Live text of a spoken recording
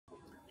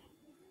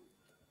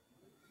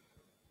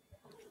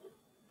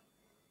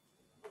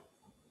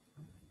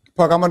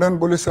Phakamanani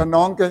bulisa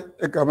nonke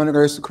egameni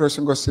likaYesu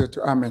Kristu Nkosi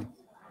yethu. Amen.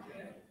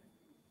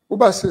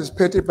 Uba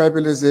siziphethe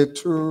iBhayibheli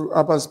zethu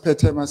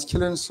abaziphethe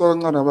masityhileni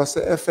sonke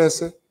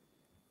nabase-Efese.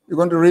 We're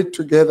going to read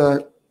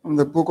together from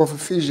the book of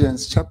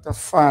Ephesians chapter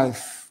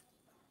 5.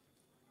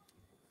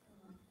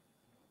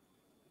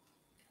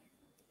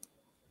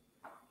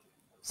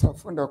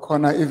 Safunda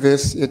khona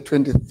iverse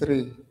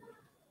ye-23.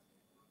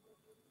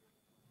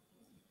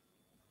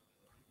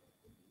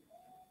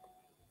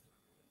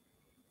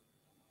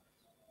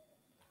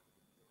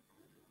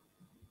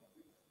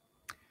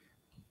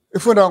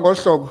 Ifunda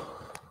ngohlobo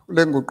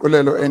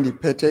lenguqulelo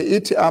endiphethe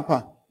ithi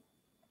apha.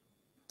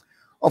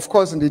 Of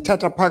course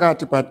ndithatha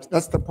phakathi, but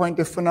that's the point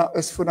esifuna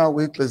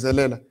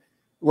ukuyigxizelela.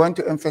 We want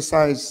to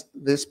emphasize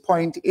this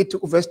point. Ithi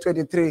verse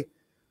 23,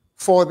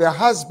 for the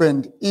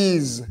husband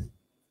is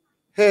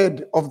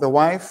head of the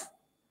wife,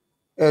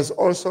 as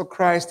also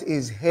Christ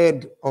is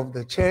head of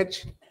the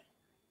church,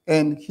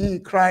 and he,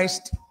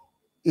 Christ,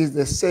 is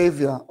the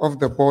savior of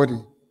the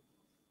body.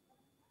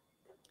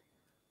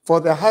 For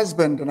the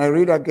husband, and I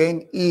read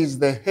again, is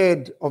the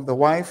head of the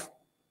wife,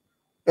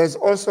 as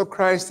also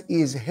Christ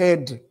is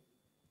head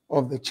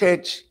of the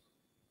church,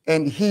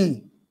 and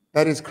he,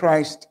 that is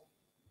Christ,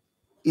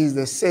 is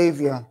the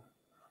savior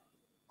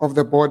of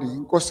the body.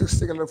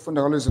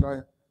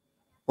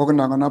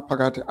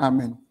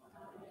 Amen.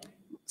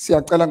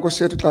 Siyacela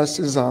Nkosi yethu xa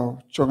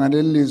sizawujonga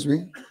leli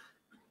lizwi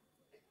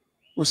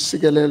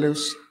usikelele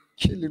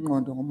usikhile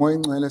ingqondo ngomoya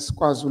ingcwele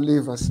sikwazi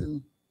uliva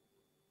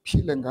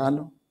siphile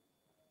ngalo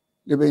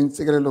libe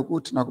intsikelelo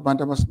kuthi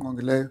nakubantu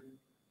abasingqongileyo.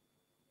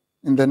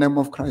 In the name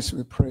of Christ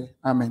we pray.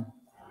 Amen.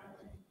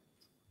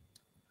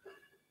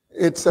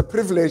 It's a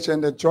privilege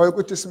and a joy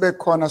ukuthi sibe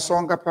khona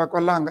sonke apha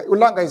kwaLanga.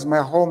 uLanga is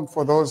my home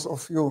for those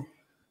of you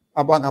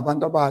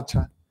abangabantu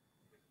abatsha,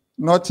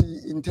 not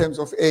in terms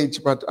of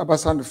age, but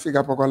abasanda ufika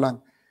apha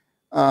kwaLanga.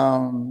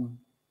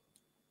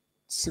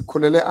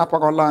 Sikhulele apha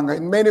kwaLanga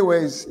in many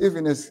ways,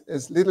 even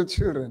as little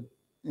children,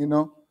 you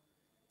know.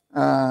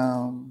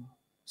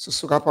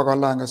 Sisuka apha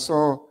kwaLanga.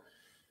 So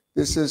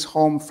this is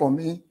home for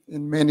me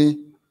in many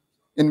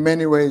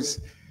ways.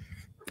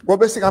 I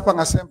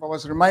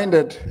was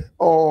reminded,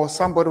 or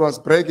somebody was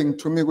bragging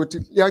to me, that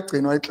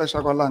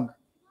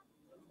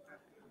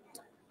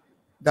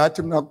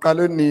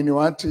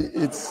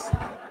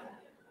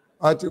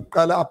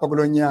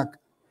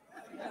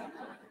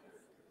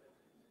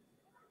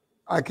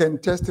I can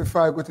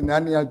testify to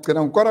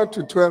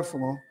 12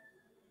 more.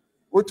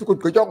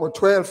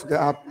 12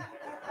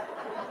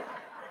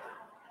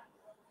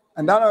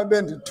 and then I've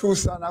been to 2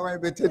 sons,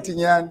 I've been 13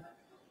 years.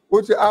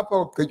 What you up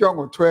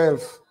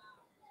 12?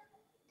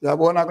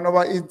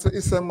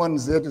 It's sermon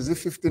is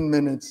 15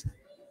 minutes.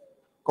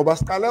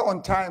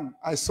 On time,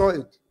 I saw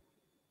it.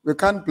 We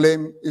can't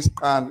blame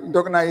Israel.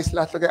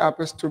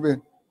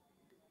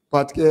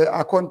 But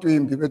I can't do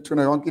him.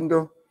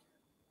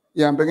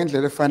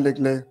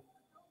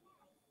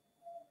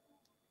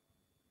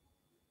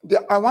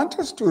 I want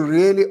us to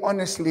really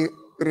honestly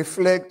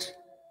reflect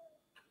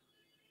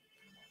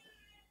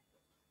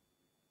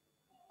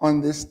on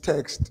this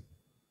text.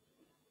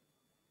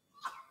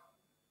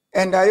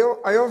 And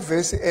ayo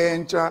verse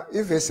entsha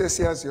ivese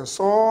siyaziyo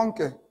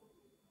sonke.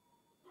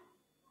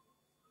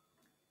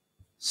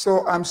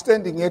 So I'm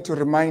standing here to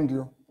remind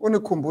you,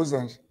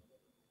 unikhumbuza nje.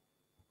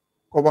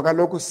 Ngoba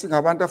kaloku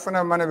singabantu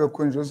afuna mane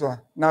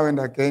bekhunjuzwa now and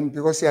again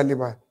because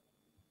siyalibala.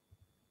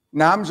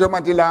 Nami njengoba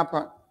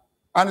ndilapha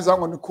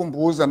anizange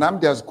unikhumbuza, nami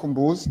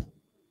ndiyazikhumbuza.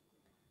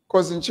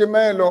 Because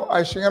inshimelo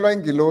ayishingelwa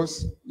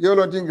ingilosi,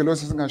 yolo nje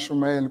ingilosi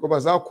singashumeli ngoba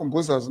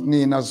zakhumbuza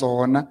nina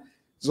zona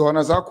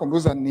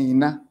zakhumbuza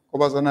nina.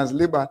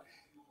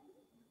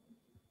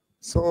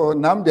 So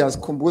nami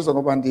ndiyazikhumbuza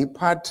ngoba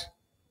ndiyipart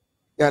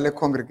yale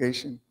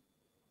congregation.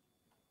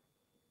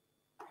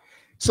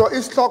 So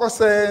isihloko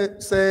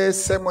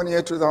sermon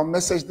yethu, our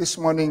message this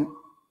morning,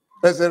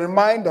 as a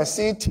reminder,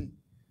 city,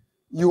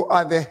 you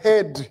are the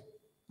head.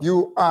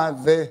 You are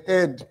the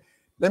head.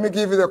 Let me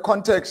give you the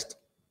context.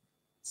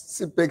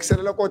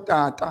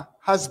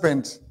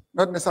 Husbands,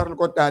 not necessarily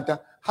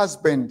kotata,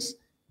 husbands.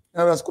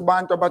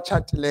 Kubantu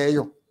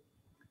abachatileyo.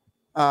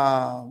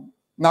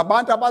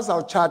 Nabantu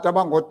abazawutshata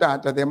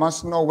abangotata, they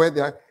must know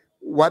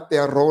what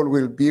their role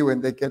will be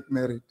when they get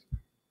married.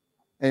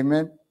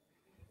 Amen.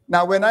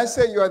 Now, when I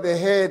say you are the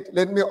head,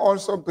 let me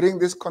also bring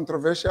this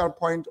controversial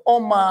point.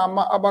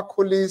 Omama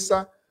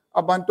abakhulisa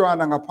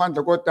abantwana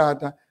ngaphandle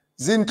kotata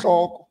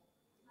zinhloko.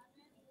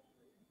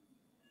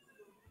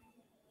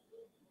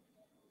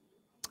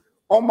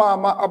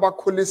 Omama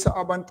abakhulisa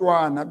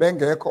abantwana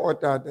bengekho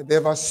otata,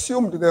 they've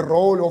assumed the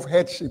role of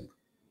headship.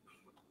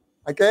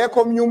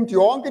 Akekho omnye umuntu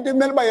yonke into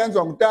emele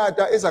bayenziwa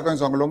ngutata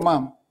ezakwenziwa ngulo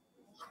mama.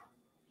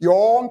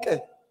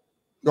 Yonke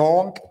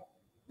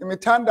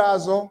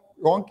imithandazo,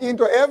 yonke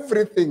into,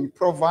 everything,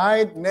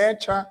 provide,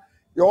 nurture,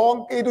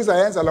 yonke into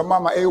uzayenza lo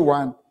mama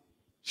A1.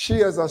 She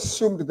has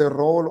assumed the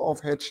role of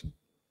headship.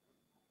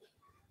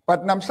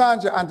 But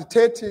namhlanje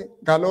andithethi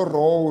ngalo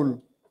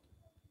role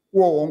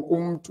kuwo wonke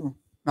umuntu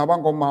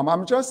nabangomama.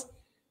 I'm just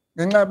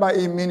ngenxa yoba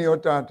imini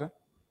yotata.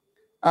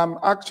 I'm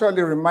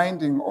actually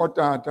reminding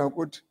otata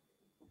ukuthi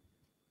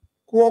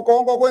kuwo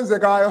konke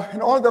okwenzekayo,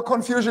 in all the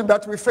confusion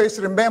that we face,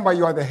 remember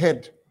you are the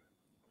head.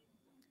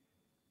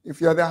 If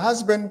you are the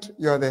husband,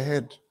 you are the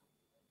head.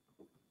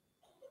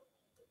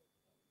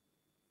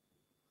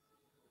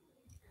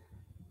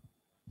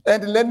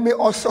 And let me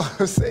also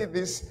say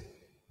this,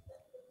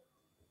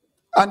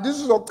 and this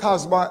is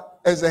Okazba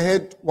as a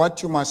head,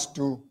 what you must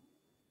do.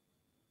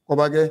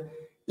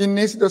 In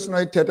this does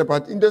not teta,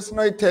 but in this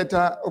no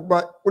teta,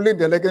 but only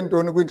the legend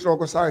don't win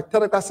Trocosai,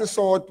 Terakasi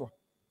sort.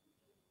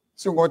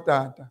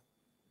 Singotata.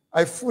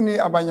 I funi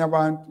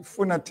abanyaban,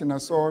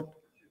 funatina sort.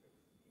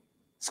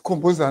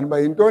 Scompozan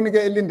by Intonica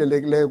in the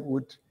leg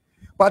wood.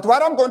 But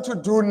what I'm going to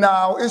do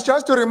now is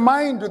just to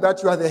remind you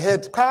that you are the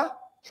head. Ka,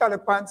 shall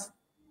pants.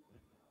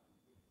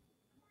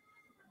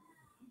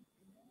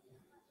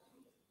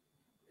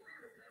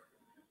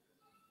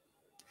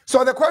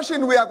 So the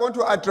question we are going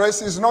to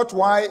address is not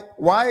why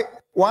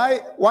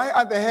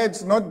are the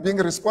heads not being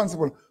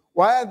responsible?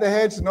 Why are the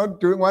heads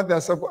not doing what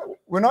they're supposed to?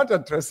 We're not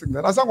addressing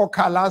that.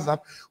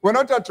 We're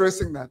not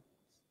addressing that.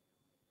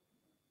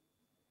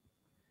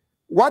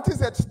 What is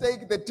at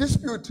stake? The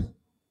dispute,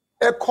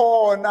 a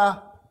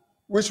corner,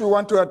 which we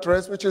want to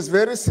address, which is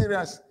very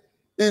serious,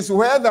 is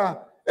whether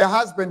a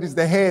husband is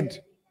the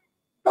head.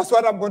 That's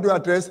what I'm going to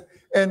address.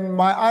 And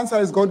my answer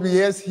is going to be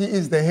yes, he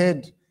is the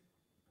head.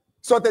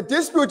 So the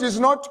dispute is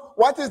not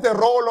what is the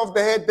role of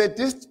the head. The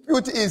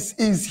dispute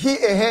is he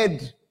a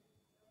head?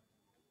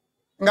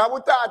 That's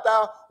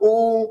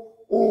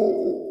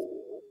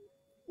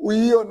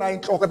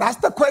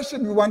the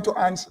question we want to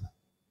answer.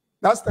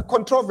 That's the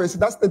controversy.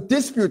 That's the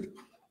dispute.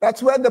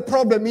 That's where the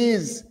problem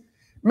is.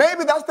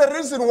 Maybe that's the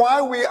reason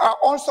why we are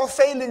also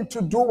failing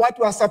to do what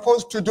we are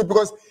supposed to do,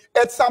 because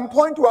at some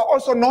point we are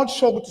also not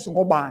sure to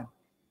Sungobani.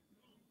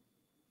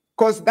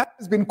 Because that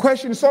has been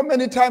questioned so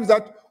many times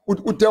that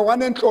the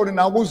one and only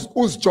now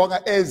who's joga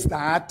is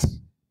that.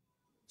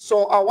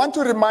 So I want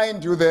to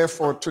remind you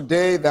therefore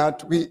today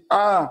that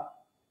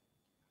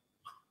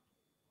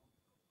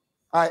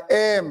I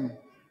am,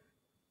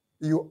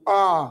 you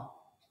are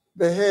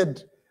the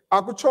head.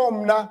 If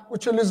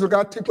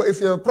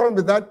you have a problem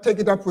with that, take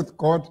it up with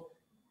God.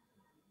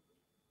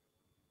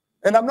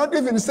 And I'm not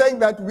even saying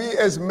that we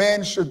as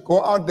men should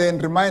go out there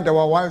and remind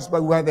our wives,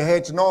 but we are the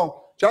head.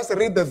 No, just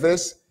read the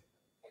verse.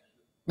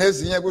 So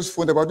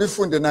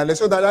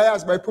that I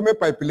ask by Pume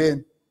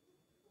pipeline.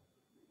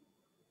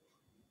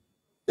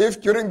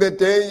 If during the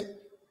day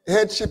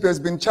headship has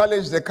been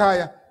challenged, the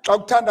kaya,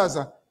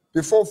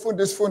 before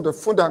funda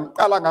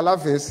alangala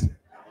verse.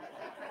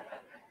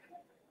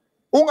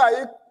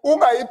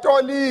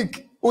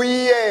 Ungayitolik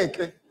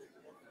uyiyeke.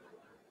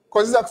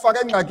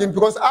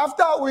 Because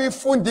after we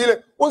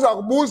fundile,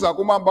 uzakubuza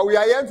kumamba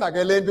uyayenza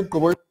ke lento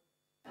igqibo.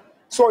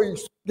 So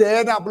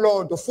ngena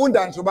blonto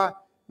funda nje uba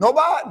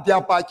noba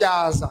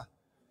ndiyabhatyaza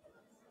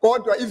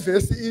kodwa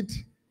ivesi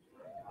ithi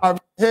I'm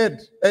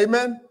head.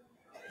 Amen.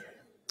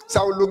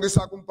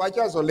 Sawulungisa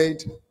kumbhatyazo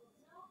later.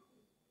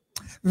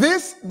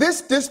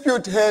 This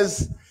dispute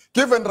has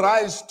given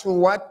rise to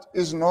what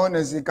is known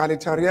as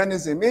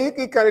egalitarianism.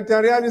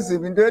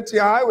 Egalitarianism into ethi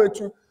hayi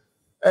wethu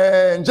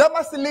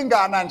njengoba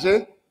silingana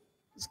nje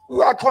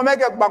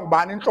axhomeke kuba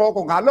ngubani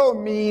inhloko ngaloo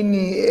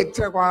mini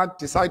ekuthe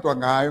kwadicayidwa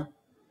ngayo.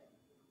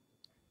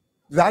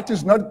 That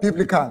is not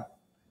biblical.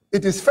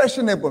 It is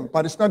fashionable,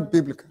 but it's not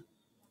biblical.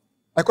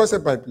 I call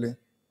it Bible.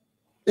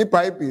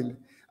 Bible.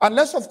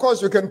 Unless, of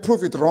course, you can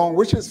prove it wrong,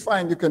 which is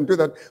fine, you can do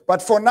that.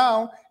 But for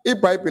now,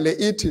 Bible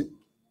iti.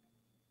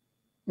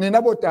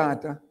 Nina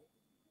botata,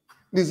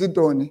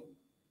 nizidoni,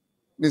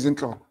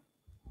 nizinhloko.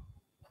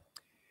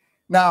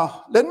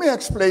 Now, let me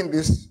explain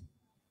this.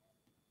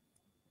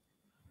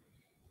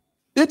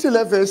 Iti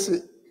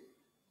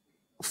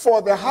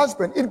for the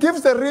husband, it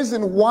gives the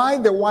reason why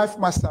the wife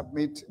must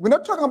submit. We're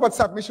not talking about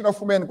submission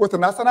of women,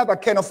 that's another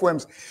can of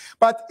worms.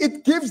 But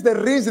it gives the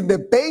reason, the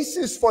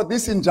basis for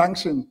this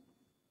injunction.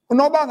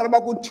 It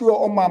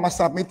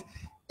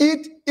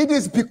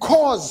is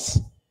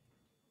because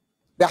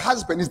the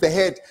husband is the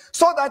head.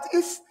 So that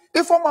if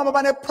a mama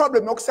has a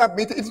problem not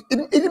submit,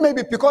 it may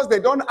be because they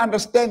don't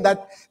understand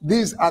that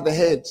these are the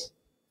heads.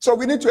 So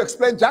we need to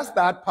explain just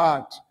that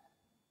part.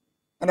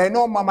 And I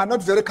know mama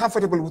not very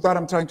comfortable with what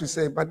I'm trying to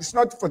say, but it's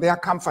not for their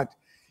comfort.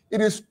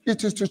 It is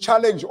to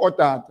challenge all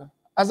that.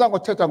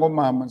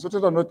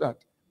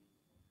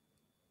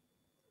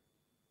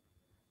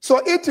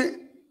 So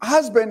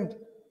husband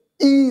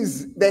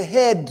is the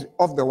head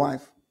of the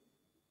wife.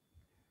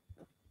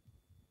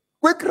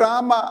 Quick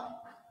grammar,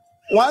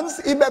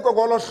 once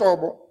ibekogolo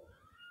shobo,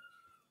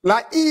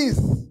 la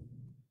is,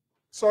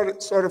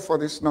 sorry for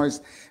this noise,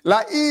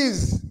 la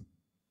is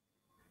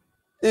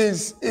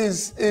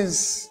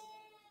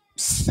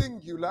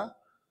singular,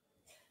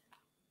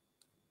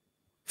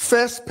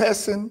 first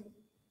person,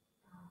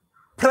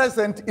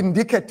 present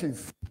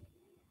indicative.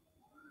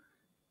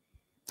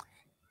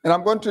 And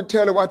I'm going to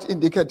tell you what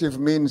indicative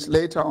means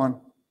later on.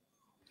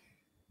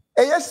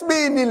 Verse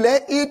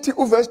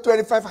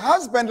 25,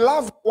 husband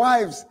love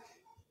wives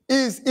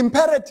is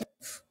imperative.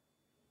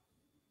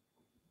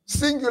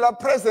 singular,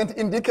 present,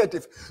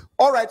 indicative.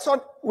 All right,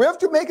 so we have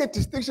to make a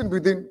distinction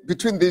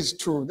between these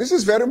two. This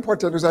is very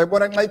important.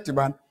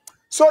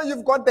 So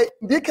you've got the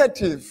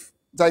indicative,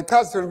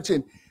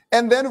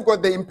 and then we've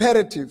got the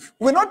imperative.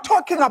 We're not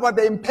talking about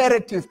the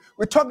imperative.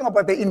 We're talking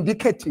about the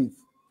indicative.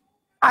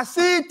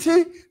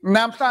 Asiti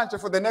namhlanje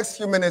for the next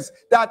few minutes.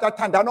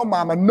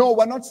 No,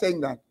 we're not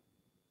saying that.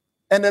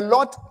 And a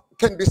lot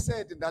can be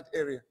said in that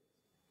area.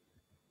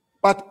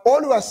 But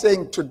all we are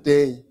saying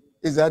today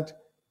is that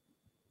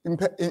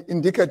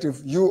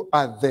indicative, you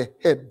are the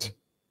head.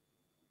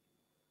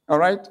 All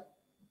right?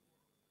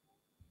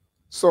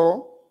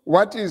 So,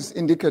 what is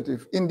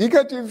indicative?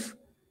 Indicative,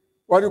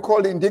 what you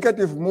call the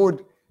indicative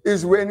mood,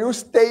 is when you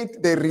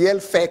state the real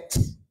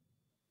facts.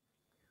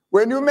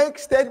 When you make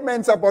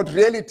statements about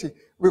reality,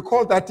 we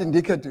call that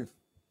indicative.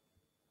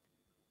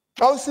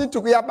 That's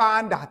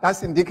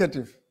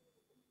indicative.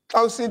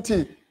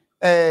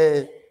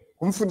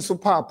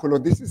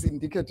 This is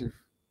indicative.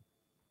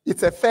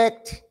 It's a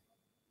fact.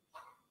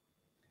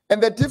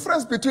 And the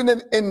difference between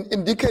an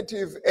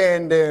indicative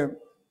and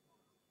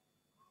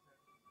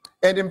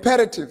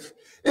imperative.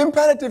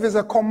 Imperative is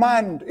a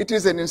command. It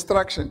is an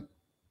instruction.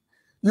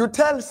 You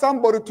tell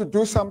somebody to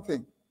do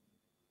something.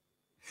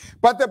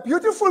 But the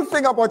beautiful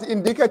thing about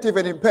indicative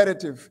and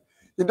imperative,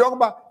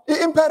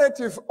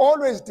 imperative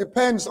always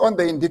depends on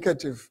the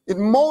indicative.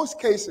 In most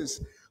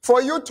cases,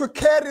 for you to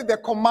carry the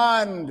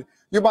command,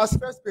 you must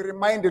first be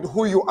reminded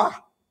who you are.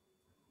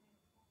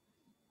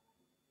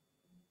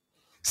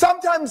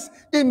 Sometimes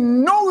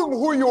in knowing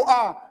who you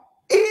are,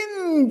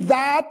 in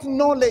that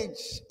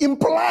knowledge,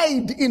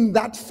 implied in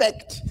that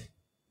fact,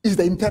 is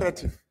the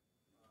imperative.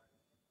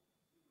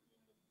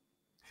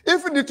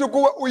 If you need to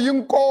go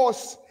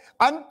uyinkosi,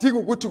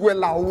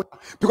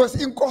 because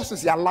inkosi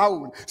is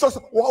allowed. So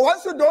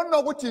once you don't know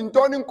what in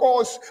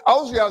inkosi,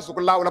 also has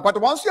laula. But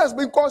once you has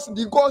been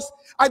inkosi,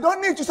 I don't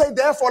need to say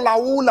therefore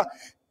laula.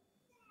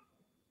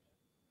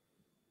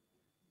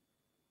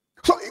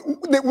 So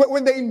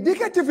when the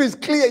indicative is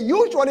clear,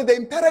 usually the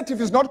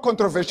imperative is not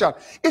controversial.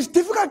 It's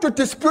difficult to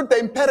dispute the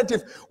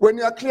imperative when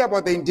you are clear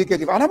about the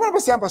indicative. And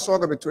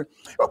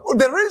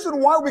the reason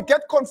why we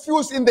get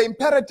confused in the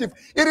imperative,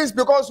 it is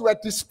because we are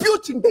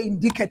disputing the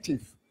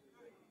indicative.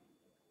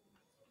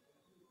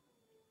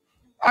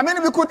 I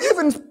mean, we could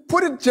even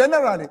put it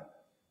generally.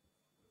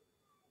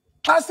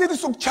 That's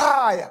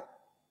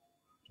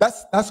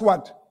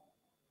what?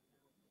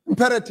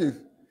 Imperative.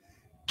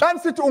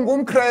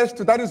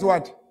 That is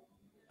what?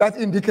 That's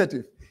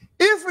indicative.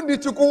 If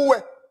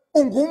nditukuwe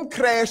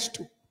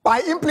ungumKristu,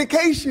 by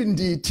implication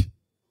ndithi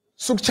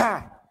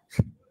sukchaya.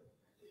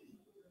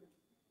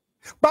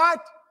 But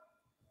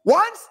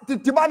once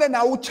didibane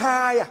na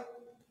uchaya,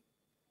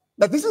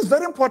 now this is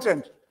very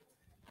important.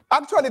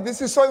 Actually,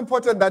 this is so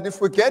important that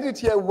if we get it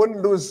here, we won't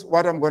lose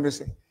what I'm going to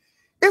say.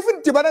 If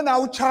ndidibane na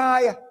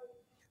uchaya,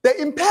 the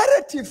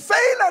imperative,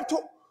 failure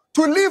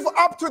to live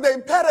up to the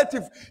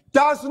imperative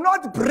does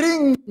not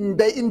bring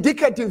the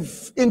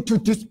indicative into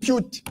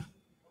dispute.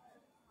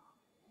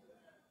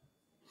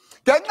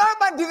 I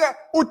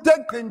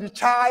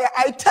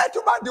tell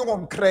you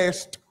about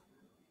Christ.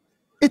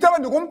 It is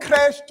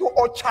Christ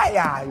or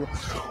Chayayo,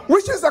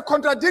 which is a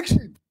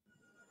contradiction.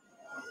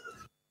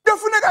 In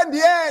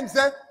the end,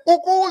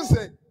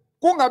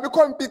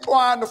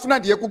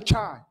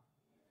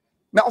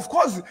 now, of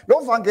course, the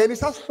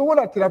evangelist has told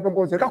us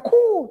that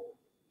cool.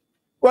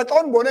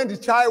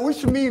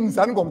 Which means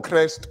I'm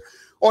Christ.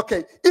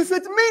 Okay, if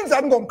it means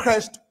I'm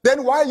Christ,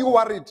 then why are you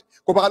worried?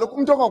 Why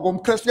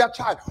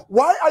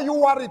are you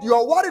worried? You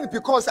are worried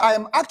because I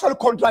am actually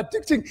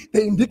contradicting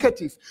the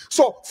indicative.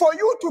 So for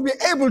you to be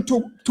able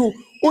to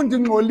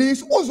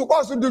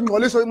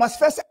you must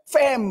first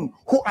affirm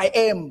who I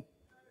am.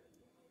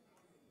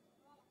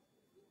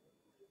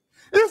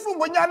 If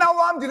unyana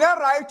wam did not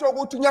write to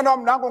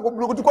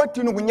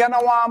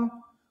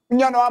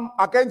unyana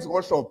against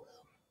worship.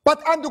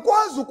 But and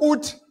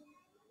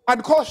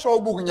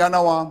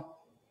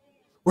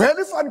well,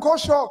 if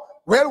unkosho,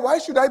 well, why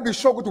should I be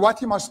sure with what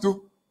he must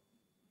do?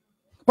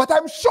 But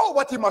I'm sure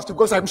what he must do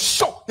because I'm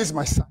sure he's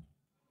my son.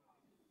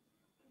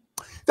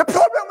 The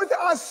problem with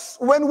us,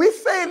 when we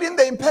fail in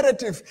the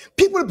imperative,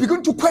 people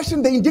begin to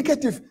question the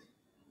indicative.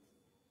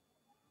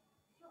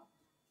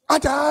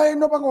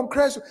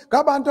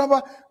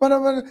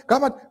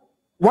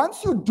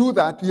 Once you do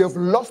that, you have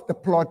lost the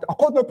plot.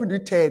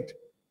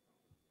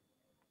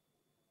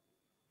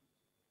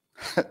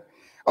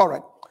 All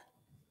right.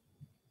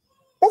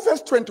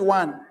 Verse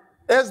 21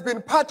 has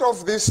been part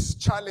of this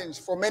challenge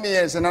for many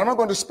years, and I'm not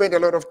going to spend a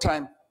lot of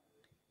time.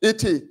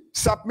 It is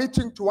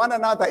submitting to one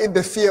another in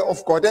the fear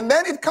of God. And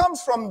then it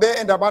comes from there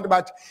and about,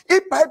 but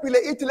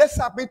let's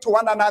submit to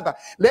one another.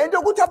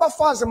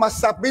 Fathers must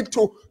submit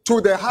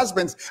to their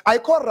husbands. I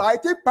call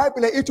right,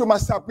 it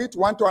must submit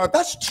one to another.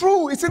 That's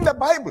true, it's in the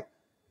Bible.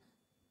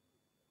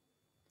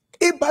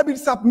 Bible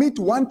submit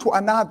one to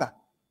another.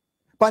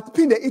 But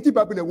pin the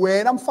Bible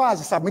when I'm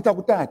fast submit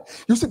with that.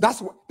 You see,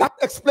 that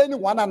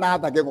explaining one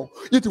another.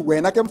 It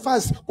when I can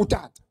fast with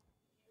that.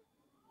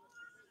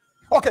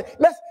 Okay,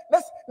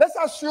 let's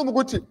assume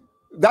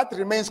that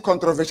remains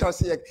controversial.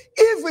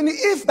 Even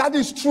if that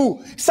is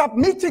true,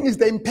 submitting is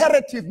the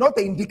imperative, not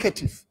the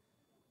indicative.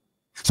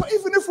 So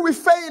even if we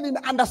fail in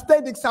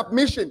understanding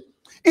submission,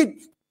 it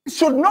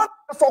should not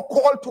therefore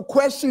call to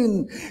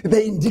question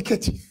the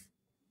indicative.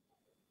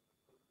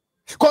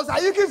 Because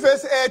ayikho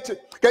verse 8,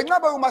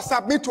 ngenxa we must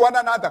submit to one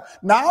another.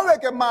 Nawe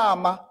ke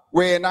mama,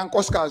 wena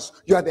nkosikazi,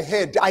 you are the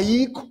head.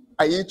 Ayikho.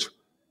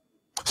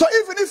 So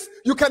even if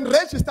you can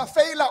register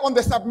failure on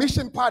the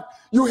submission part,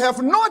 you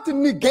have not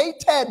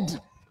negated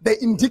the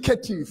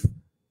indicative.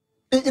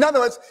 In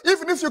other words,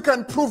 even if you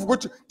can prove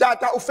good,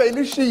 tata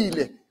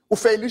ufailishile,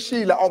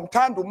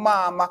 awumthanda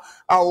umama,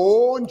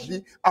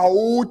 awondli,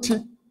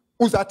 awuthi,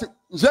 uzathi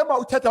njengoba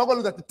uthetha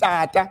konke uzathi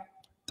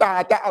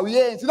tata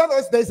awuyenzi. In other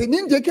words, there's an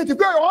indicative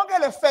kuyo yonke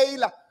le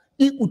failure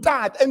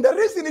utata, and the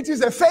reason it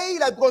is a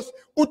failure because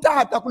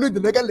utata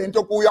kulindileke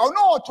lento kuyo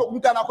awunotsho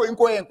umntana wakho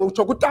inkwenkwe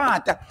utsho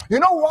kutata. You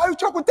know why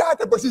utsho kutata?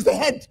 Because he's the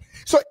head.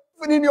 So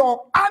even in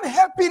your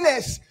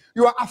unhappiness,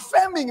 you are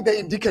affirming the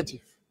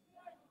indicative.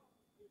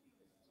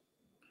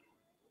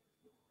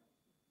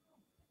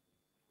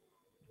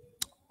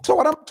 So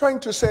what I'm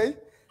trying to say,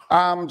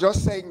 I'm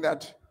just saying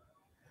that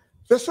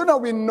the sooner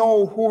we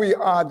know who we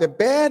are, the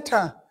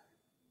better.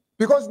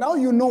 Because now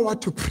you know what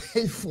to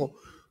pray for.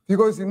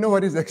 Because you know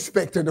what is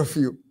expected of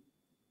you.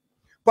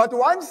 But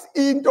once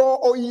into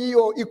or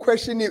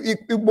question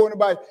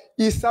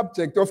is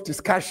subject of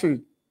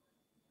discussion.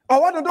 I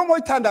want to know more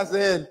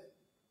Uthandazeli.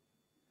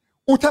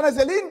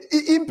 Uthandazeli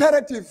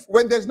imperative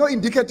when there's no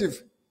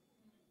indicative.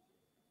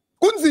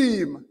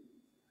 Kunzima.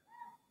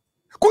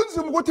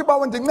 Kunzima ukuthi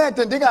bawo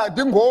ndincede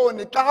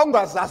ndingoni xa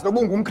ungazazi noba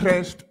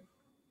ungumKristu.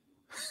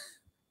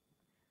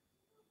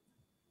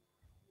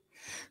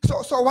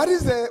 So what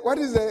is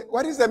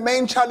the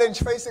main challenge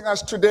facing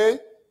us today?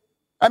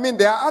 I mean,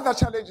 there are other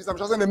challenges. I'm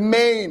just saying the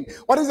main.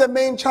 What is the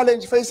main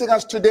challenge facing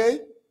us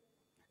today?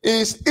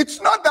 It's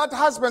not that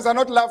husbands are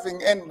not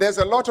loving, and there's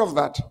a lot of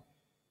that.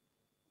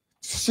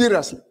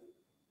 Seriously.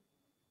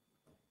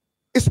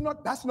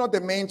 That's not the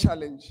main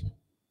challenge.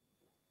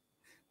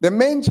 The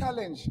main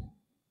challenge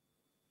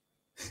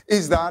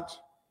is that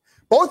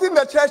both in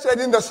the church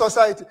and in the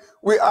society,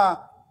 we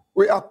are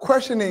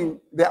questioning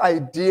the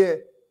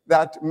idea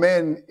that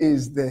man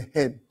is the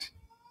head.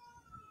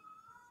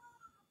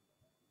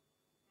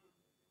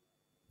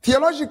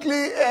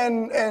 Theologically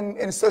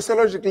and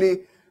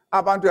sociologically,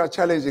 abantu are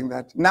challenging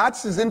that.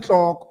 Nazis in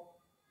talk,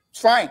 it's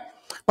fine.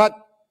 But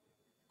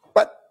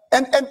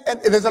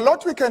there's a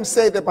lot we can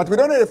say there, but we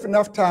don't have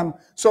enough time,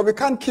 so we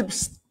can't keep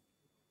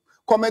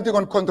commenting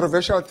on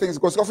controversial things.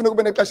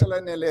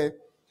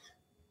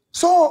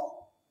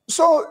 So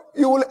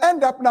you will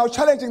end up now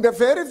challenging the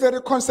very,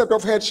 very concept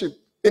of headship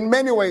in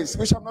many ways,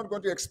 which I'm not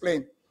going to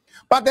explain.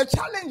 But the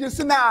challenge is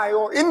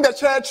now in the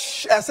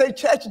church, I say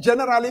church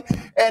generally,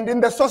 and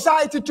in the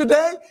society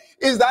today,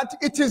 is that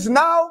it is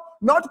now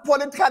not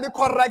politically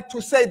correct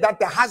to say that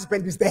the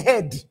husband is the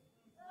head.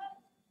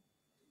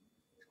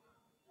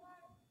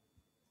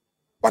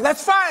 But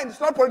that's fine, it's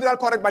not politically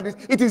correct, but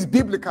it is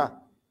biblical.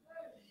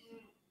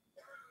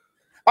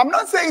 I'm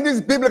not saying it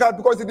is biblical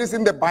because it is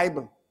in the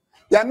Bible.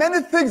 There are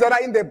many things that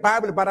are in the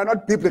Bible but are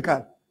not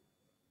biblical.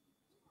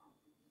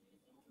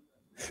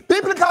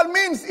 Biblical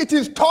means it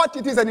is taught,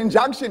 it is an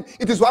injunction,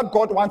 it is what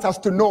God wants us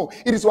to know,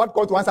 it is what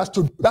God wants us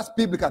to do. That's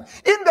biblical.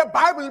 In the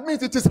Bible, it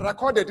means it is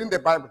recorded in the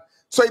Bible.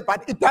 So,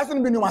 but it doesn't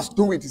mean you must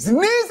do it. So you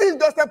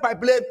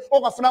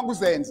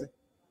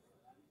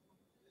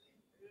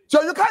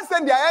can't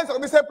send your hands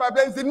on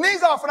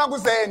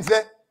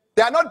the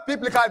they are not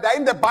biblical, they are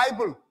in the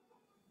Bible.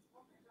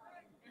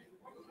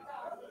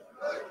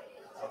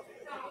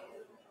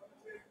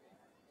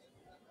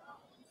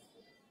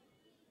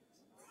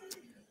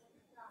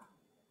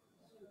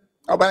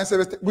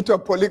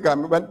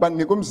 Polygamy,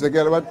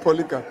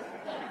 polygamy.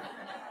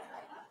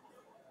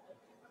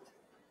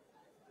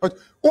 But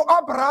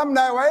Abraham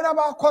now, why am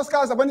I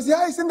Koskaza? When he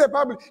is in the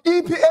Bible,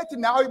 EP8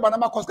 now,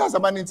 Banama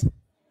Koskaza manits.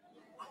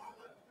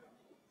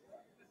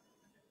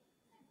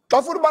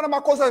 Kafur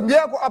Banama Kosa,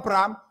 Miago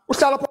Abraham,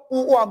 Usalapo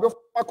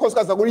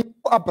Koskaza,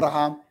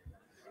 Abraham.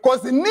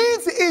 Because the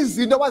needs is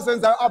in the was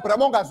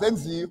Abraham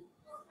Zenzi,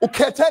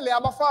 Uketele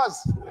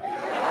Amafaz.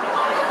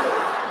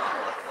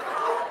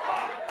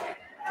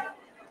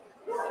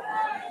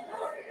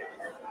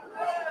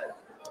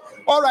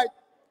 All right,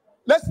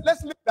 let's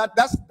leave that.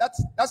 That's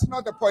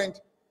not the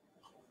point.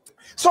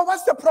 So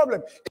what's the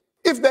problem?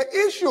 If the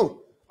issue,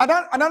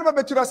 another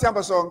betura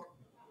samba song,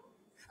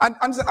 and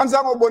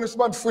anzango bonus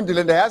one fundil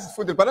and has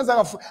fundil, but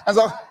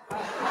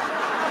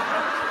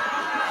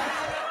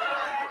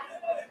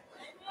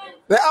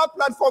there are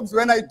platforms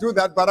when I do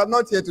that, but I'm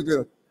not here to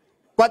do it.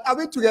 But are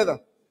we together?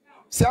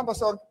 Samba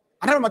song.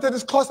 I don't know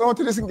this cost. I want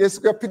to listen to this.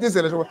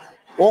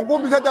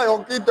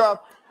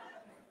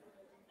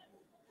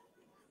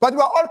 But we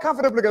are all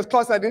comfortable against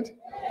class, I did.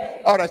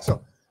 All right,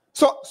 so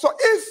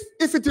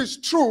if it is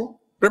true,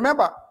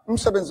 remember,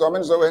 is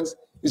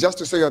just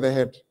to say you're the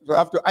head. So I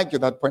have to argue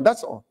that point.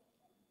 That's all.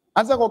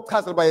 So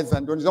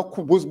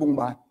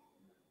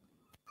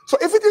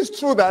if it is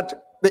true that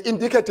the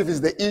indicative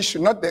is the issue,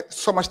 not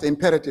so much the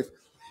imperative.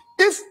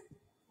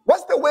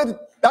 What's the word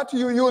that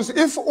you use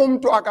if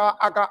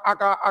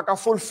aka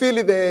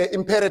fulfill the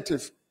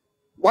imperative?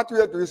 What we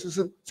are doing is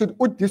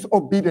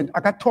disobedient.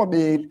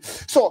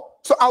 So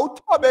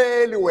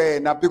awuthobeli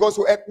wena because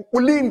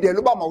ulindele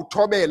uba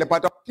mawuthobele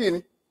but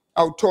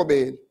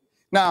awuthobeli.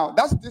 Now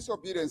that's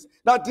disobedience.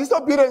 Now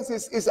disobedience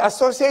is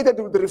associated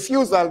with the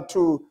refusal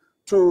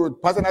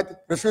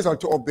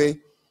to obey.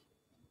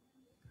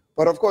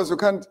 But of course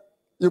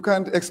you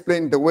can't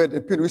explain the word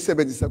in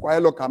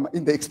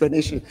the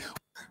explanation.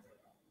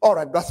 All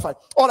right, that's fine.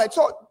 All right,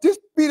 so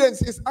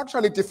disobedience is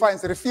actually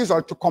defines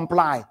refusal to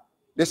comply.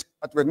 This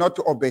word, not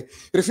to obey.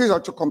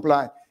 Refusal to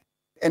comply.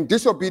 And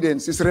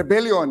disobedience is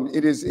rebellion.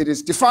 It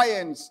is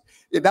defiance.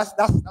 That's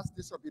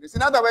disobedience.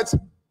 In other words,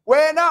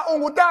 wena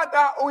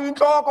ungutata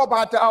uyinhloko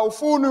but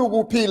awufuni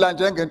ukuphila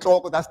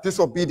njengenhloko, that's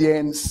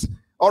disobedience.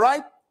 All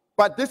right?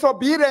 But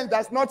disobedience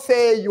does not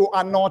say you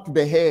are not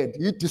the head.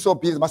 You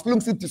disobedience.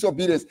 Masilungisi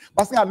disobedience.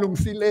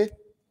 Masingalungisile.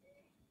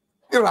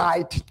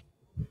 Right.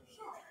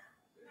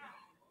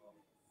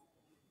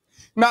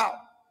 Now,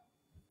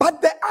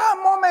 but there are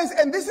moments,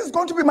 and this is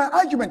going to be my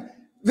argument,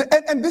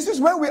 and this is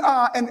where we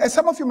are, and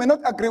some of you may not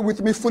agree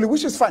with me fully,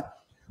 which is fine.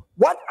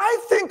 What I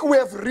think we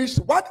have reached,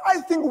 what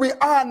I think we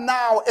are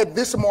now at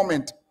this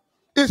moment,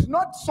 is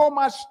not so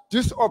much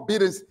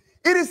disobedience.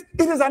 It is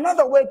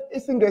another word,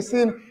 because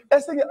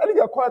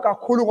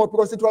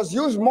it was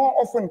used more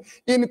often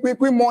in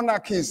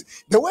monarchies.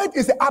 The word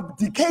is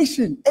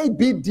abdication,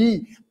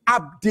 ABD,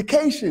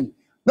 abdication,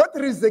 not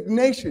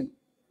resignation.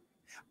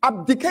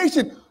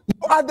 Abdication.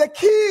 You are the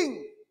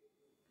king,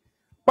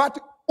 but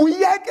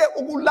uyeke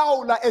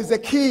ukulawula as a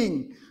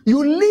king.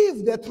 You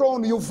leave the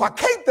throne, you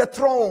vacate the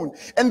throne,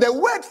 and the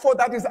word for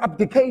that is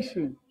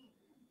abdication.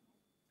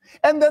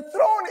 And the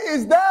throne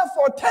is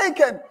therefore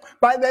taken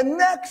by the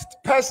next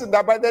person,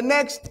 by the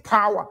next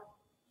power,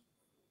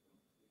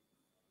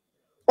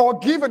 or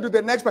given to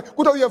the next person.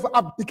 You have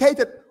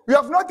abdicated. You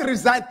have not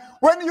resigned.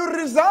 When you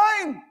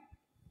resign,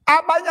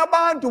 abanye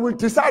abantu will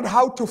decide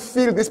how to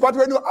fill this. But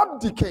when you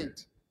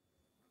abdicate,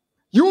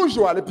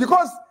 usually,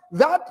 because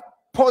that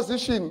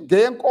position,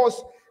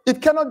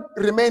 it cannot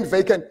remain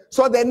vacant.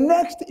 So the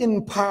next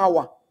in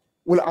power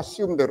will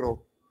assume the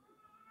role.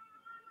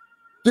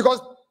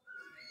 Because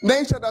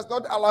nature does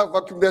not allow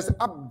vacuum, there's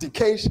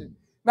abdication.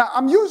 Now,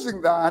 I'm using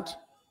that.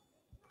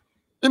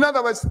 In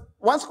other words,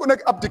 once you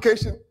make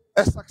abdication,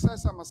 a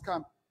successor must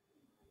come.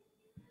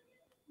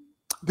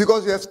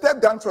 Because you have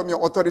stepped down from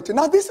your authority.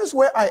 Now, this is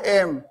where I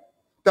am.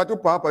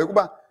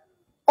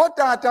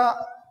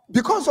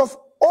 Because of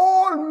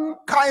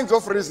all kinds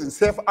of reasons,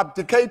 they have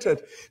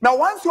abdicated. Now,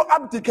 once you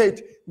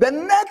abdicate, the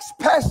next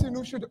person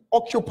who should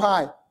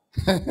occupy.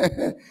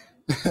 Once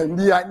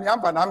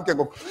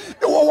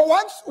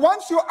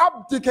you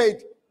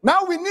abdicate,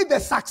 now we need a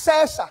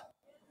successor.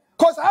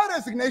 Because our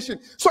resignation.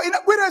 So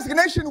with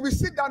resignation, we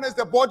sit down as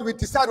the board, we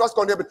decide what's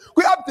going to happen.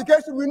 With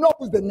abdication, we know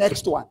who's the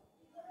next one.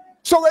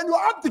 So when you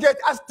abdicate,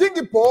 as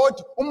the board,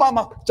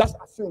 umama just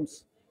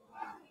assumes.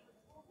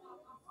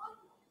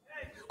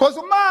 Because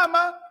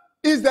umama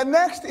is the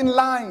next in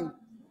line.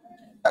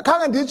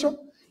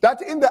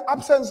 That in the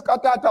absence,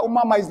 katata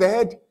umama is the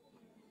head.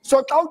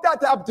 So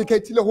katata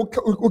abdicate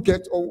who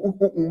get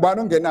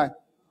ubanungenai.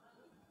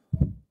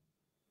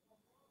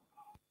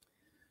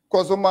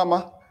 Because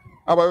umama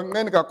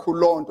abayongeni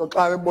kakhulu nto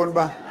xa bebona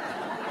ba.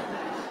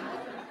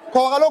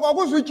 Ngoba kaloku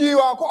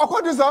akuzutyiwa akho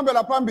nto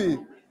izihambela phambili.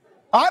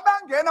 Hayi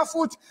bangena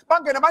futhi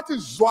bangena bathi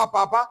zwa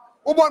papa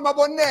ubone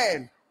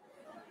babonele.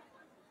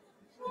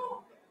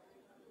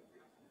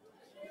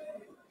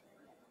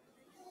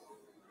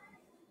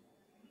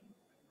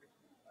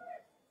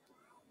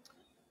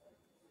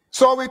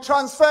 So we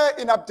transfer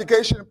in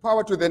abdication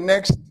power to the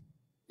next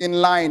in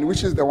line,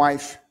 which is the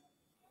wife.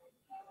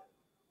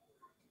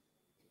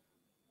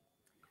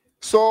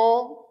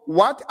 So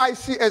what I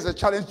see as a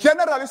challenge,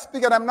 generally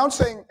speaking, I'm not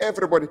saying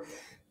everybody,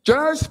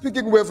 generally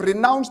speaking, we've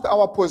renounced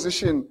our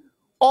position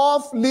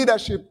of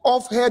leadership,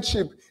 of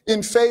headship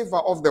in favor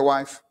of the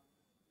wife.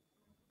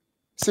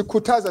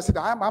 Sikutaza said,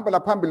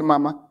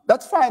 mama.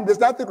 That's fine, there's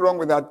nothing wrong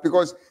with that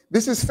because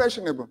this is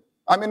fashionable.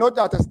 I mean, not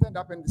that I stand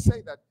up and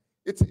say that.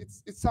 It's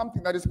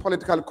something that is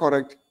politically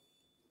correct.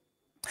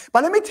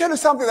 But let me tell you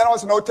something that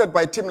was noted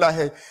by Tim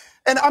LaHaye.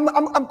 And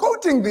I'm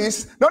quoting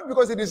this, not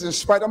because it is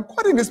inspired, I'm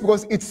quoting this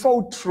because it's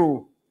so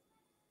true.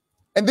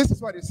 And this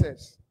is what it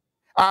says.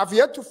 I have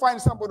yet to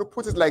find somebody who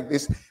puts it like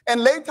this.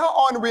 And later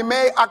on, we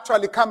may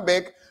actually come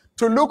back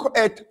to look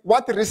at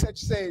what the research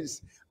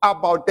says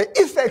about the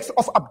effects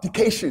of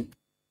abdication.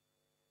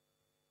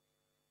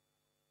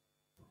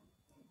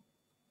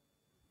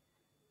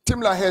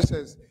 Tim LaHaye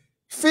says,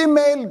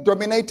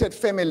 female-dominated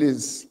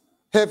families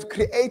have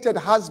created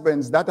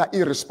husbands that are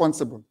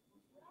irresponsible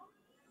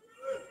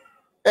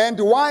and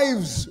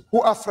wives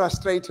who are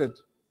frustrated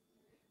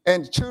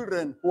and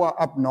children who are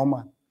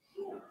abnormal.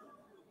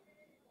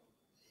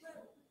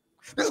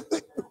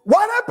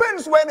 What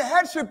happens when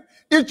headship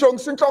is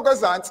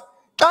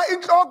What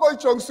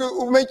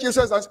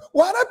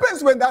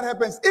happens when that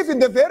happens? Even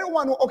the very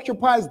one who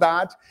occupies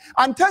that,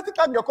 and once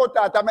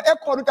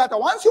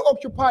you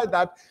occupy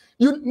that,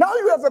 now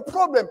you have a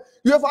problem.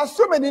 You have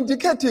assumed an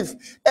indicative,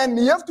 and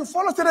you have to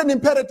follow certain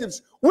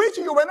imperatives, which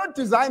you were not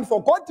designed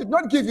for. God did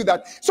not give you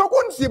that. So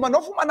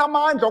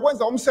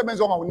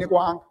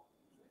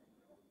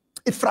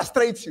it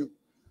frustrates you.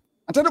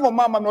 Instead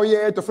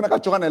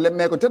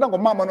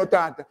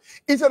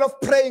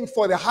of praying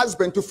for the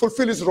husband to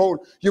fulfill his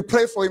role, you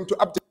pray for him to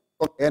update.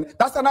 And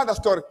that's another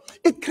story.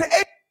 It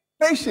creates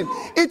frustration.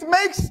 It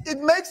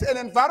makes an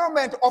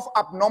environment of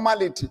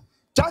abnormality,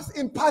 just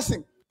in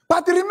passing.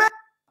 But remember,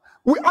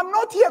 I'm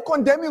not here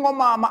condemning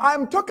Mama.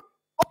 I'm talking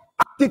about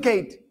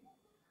abdicate.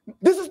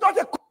 This is not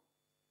a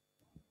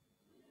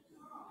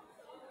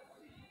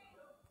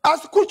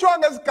as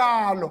kuchwang as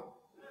galo.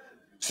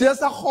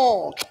 Siyasa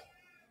ho.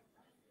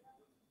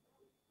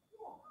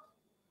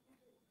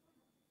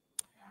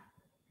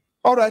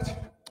 All right,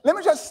 let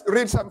me just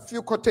read some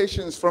few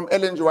quotations from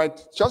Ellen G.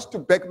 White just to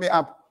back me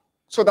up,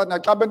 so that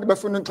naxabantu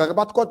bafuna ngixaka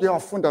bathi kodwa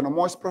uyafunda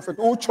noMoses prophet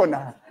utsho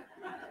na.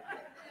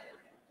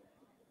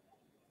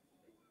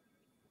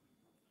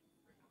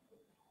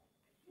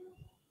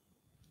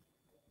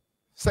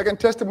 Second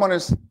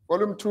Testimonies,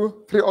 volume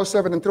 2,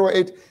 307 and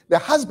 308. The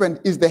husband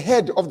is the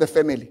head of the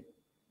family,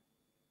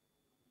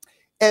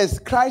 as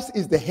Christ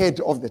is the head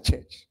of the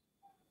church.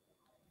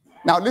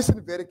 Now listen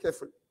very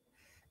carefully.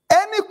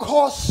 Any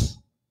course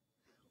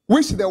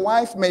which the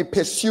wife may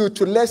pursue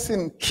to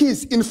lessen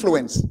his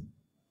influence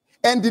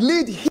and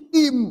lead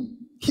him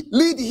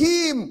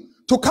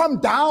to come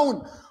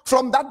down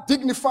from that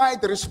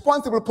dignified,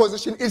 responsible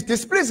position is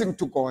displeasing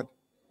to God.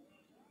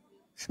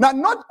 Now,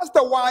 not just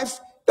the wife,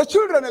 the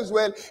children as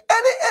well.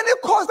 Any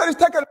course that is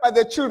taken by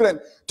the children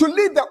to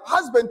lead the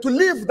husband to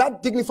leave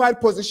that dignified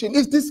position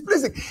is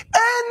displeasing.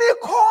 Any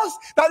course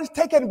that is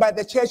taken by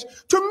the church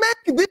to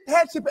make this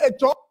headship a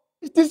job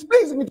is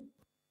displeasing.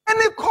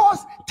 Any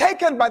course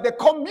taken by the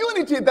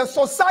community, the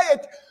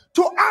society,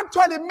 to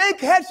actually make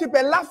headship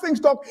a laughing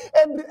stock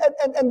and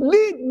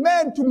lead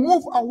men to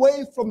move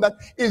away from that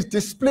is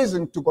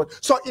displeasing to God.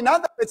 So in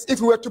other words,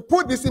 if we were to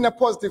put this in a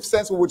positive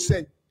sense, we would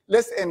say,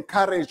 let's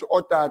encourage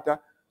Otata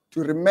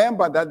to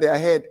remember that they are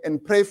ahead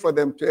and pray for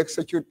them to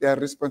execute their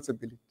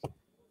responsibility.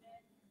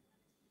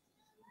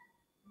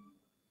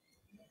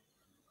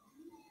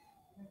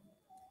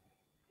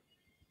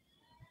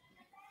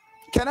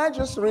 Can I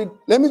just read?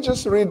 Let me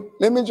just read.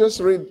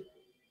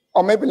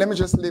 Or maybe let me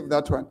just leave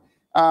that one.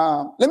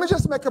 Let me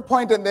just make a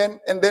point and then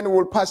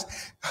we'll pass.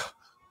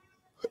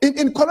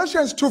 In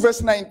Colossians 2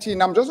 verse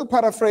 19, I'm just to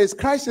paraphrase,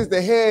 Christ is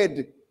the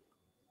head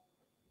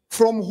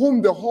from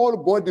whom the whole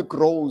body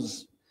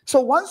grows. So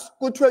once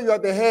you are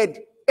the head,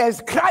 as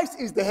Christ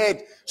is the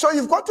head. So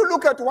you've got to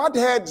look at what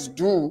heads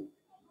do,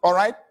 all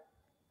right?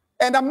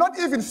 And I'm not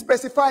even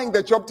specifying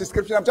the job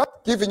description. I'm just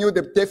giving you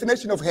the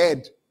definition of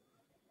head.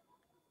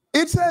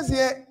 It says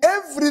here,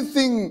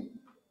 everything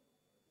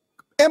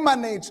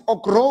emanates or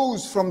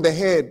grows from the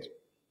head.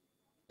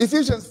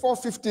 Ephesians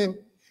 4:15,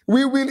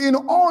 we will in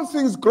all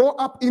things grow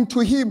up into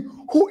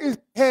him who is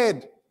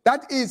head.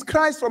 That is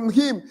Christ. From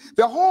him,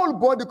 the whole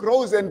body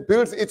grows and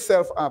builds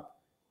itself up.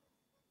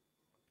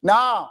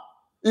 Now,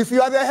 if you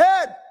are the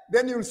head,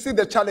 then you'll see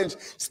the challenge.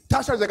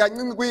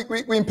 We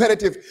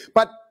imperative.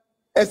 But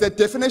as a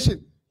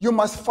definition, you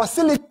must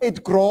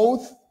facilitate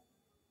growth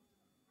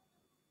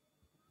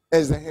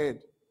as the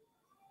head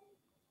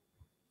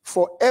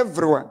for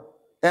everyone.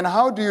 And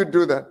how do you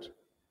do that?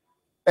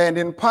 And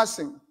in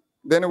passing,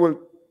 then we'll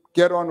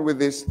get on with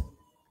this.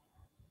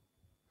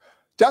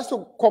 Just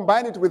to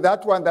combine it with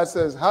that one that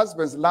says,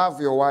 husbands,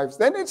 love your wives.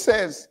 Then it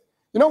says,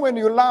 you know, when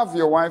you love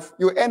your wife,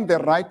 you earn the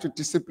right to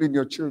discipline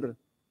your children.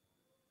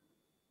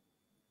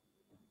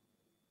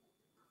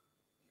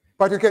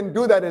 But you can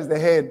do that as the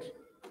head.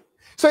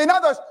 So in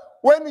other words,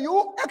 when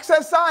you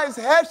exercise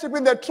headship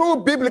in the true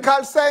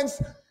biblical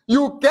sense,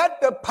 you get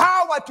the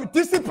power to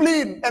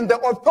discipline and the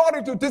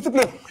authority to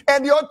discipline.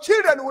 And your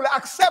children will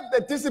accept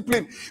the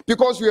discipline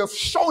because you have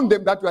shown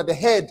them that you are the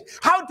head.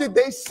 How did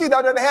they see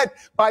that you are the head?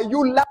 By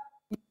you loving.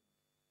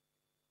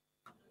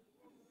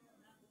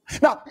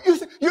 Now,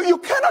 you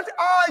cannot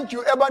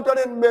argue about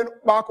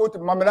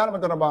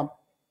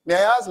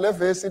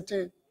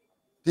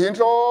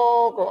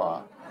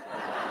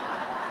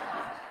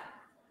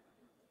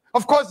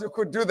of course, you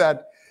could do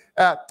that.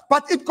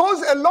 But it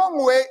goes a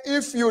long way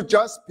if you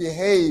just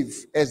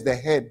behave as the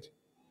head.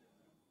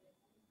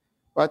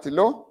 But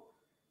lo,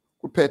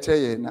 kuphethe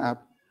yena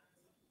apha.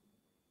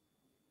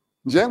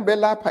 Njengoba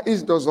lapha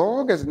izinto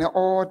zonke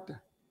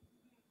zine-order.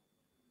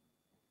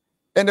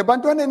 And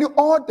ebantwaneni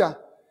i-order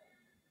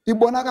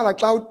ibonakala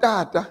xa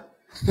utata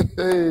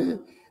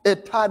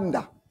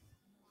ethanda.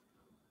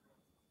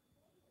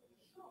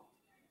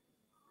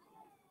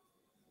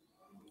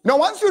 Now,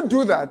 once you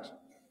do that,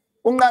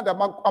 unqanda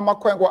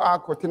amakhwenkwe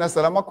akho thina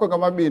sala amakhwenkwe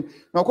amabini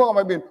nokhwenkwe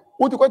amabini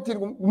uthi kwathi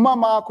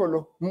umama akho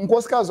lo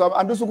unkosikazi wami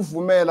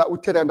andisukuvumela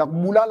uthetha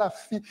ndakubulala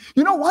fi.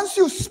 You know, once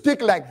you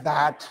speak like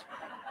that,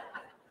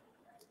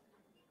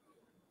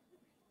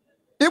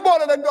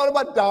 ibone le nto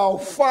uba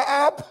dawufa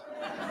apha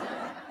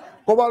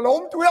ngoba lo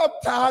mntu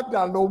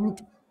uyakuthanda lo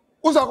mntu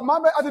uza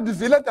kumame athi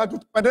ndivile dade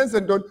ndenze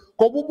ntoni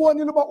ngoba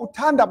ubonile uba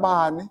uthanda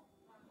bani.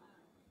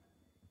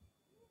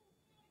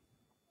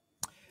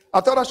 I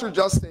thought I should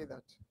just say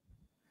that.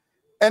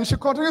 And she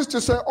continues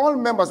to say, all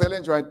members,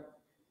 Ellen White,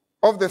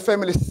 of the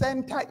family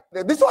center.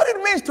 This is what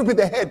it means to be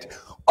the head.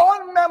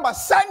 All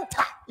members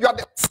center. You are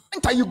the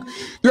center. You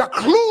are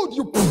glued.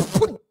 You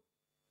put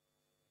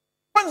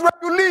where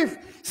you live,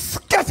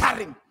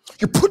 scattering.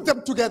 You put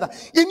them together.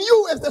 In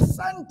you as the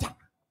center.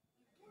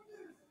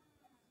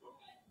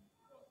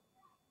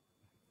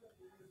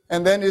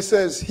 And then he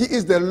says, he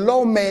is the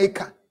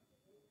lawmaker,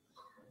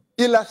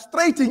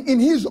 illustrating in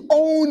his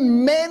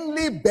own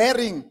manly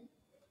bearing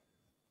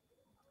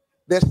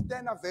the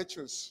standard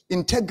virtues,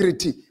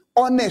 integrity,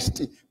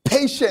 honesty,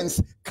 patience,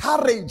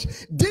 courage,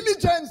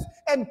 diligence,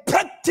 and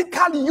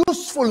practical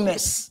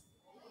usefulness.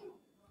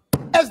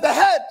 As the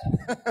head.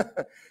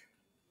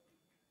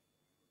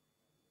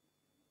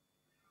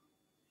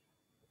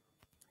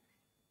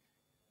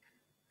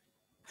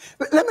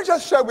 Let me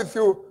just share with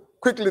you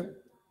quickly,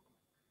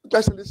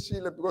 because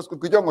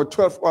we go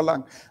 12 or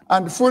long,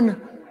 and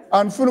fun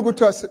go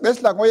to us.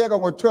 Let's like we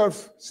go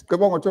 12.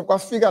 Go 12. Go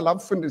figure lab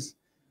fundis.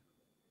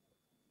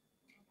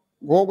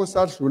 Go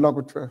start to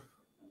go 12.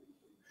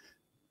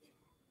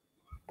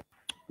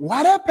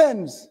 What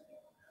happens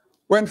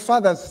when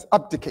fathers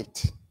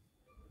abdicate?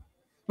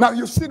 Now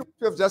you've seen what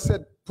we have just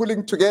said: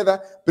 pulling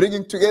together,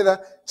 bringing together,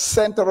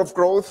 center of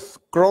growth,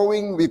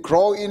 growing. We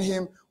grow in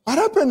Him. What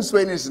happens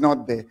when he's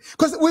not there?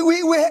 Because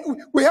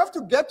we have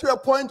to get to a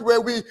point where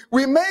we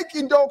make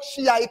indog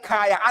shia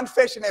ikaya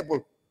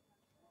unfashionable.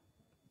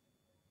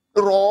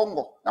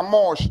 Wrong.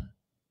 Amosh.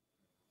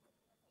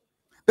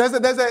 There's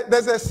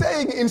a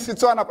saying in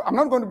Setswana. I'm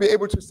not going to be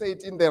able to say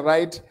it in the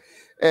right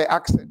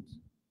accent.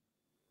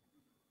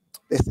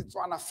 The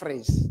Setswana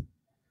phrase.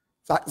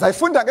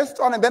 Zaifunda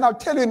ngeSetswana and then I'll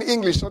tell you in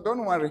English, so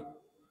don't worry.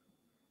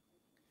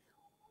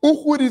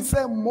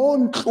 Ukhuditse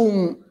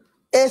montlung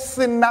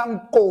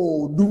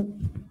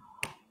esenankodu.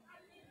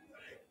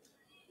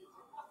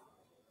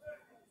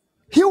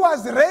 He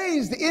was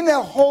raised in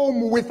a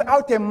home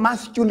without a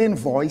masculine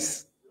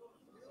voice.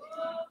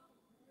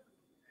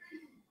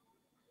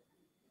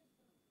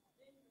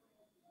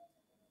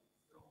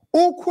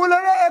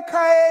 Ukhulele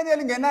ekhayeni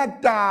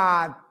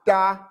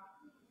elingenatata.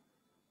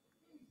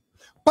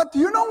 But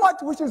you know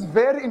what, which is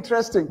very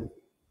interesting?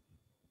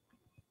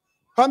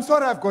 I'm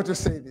sorry I've got to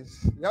say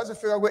this. You have to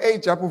figure out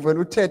age up when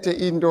you tete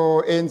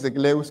indo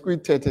enzekile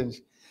uskuyithethe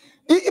nje.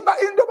 Iba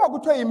into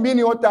bakuthiwa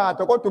yimini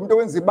yotata kodwa umuntu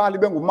owenza ibali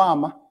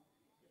bengumama.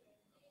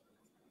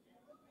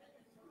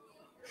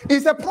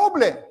 It's a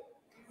problem.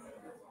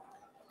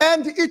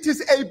 And it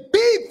is a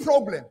big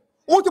problem.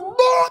 Not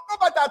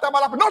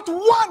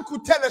one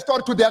could tell a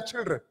story to their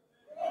children.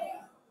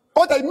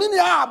 But they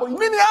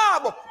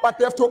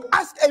have to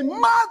ask a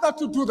mother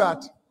to do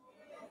that.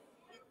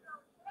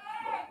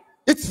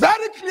 It's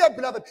very clear,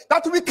 beloved,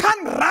 that we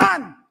can't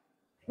run.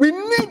 We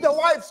need the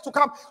wives to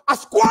come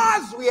as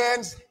squads we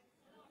ends.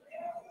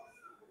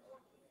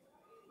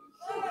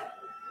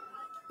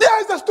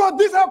 There is a story.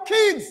 These are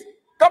kids.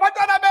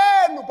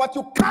 But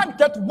you can't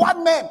get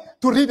one man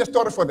to read a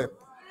story for them.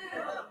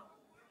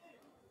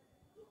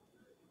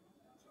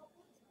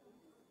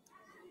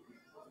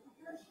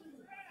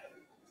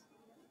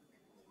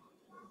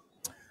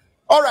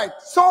 All right.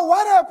 So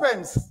what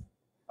happens?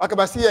 What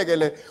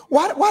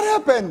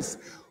happens?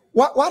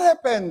 What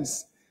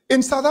happens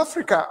in South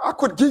Africa? I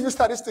could give you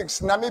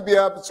statistics,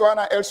 Namibia,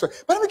 Botswana, elsewhere.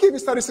 But let me give you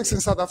statistics in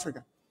South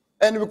Africa.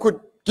 And we could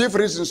give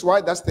reasons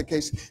why that's the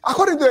case.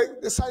 According to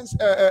the Science,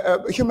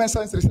 Human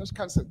Science Research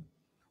Council,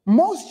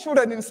 most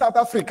children in South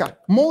Africa,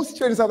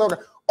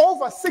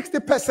 over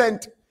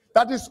 60%,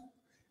 that is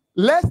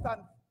less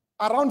than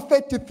around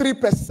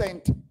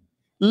 33%,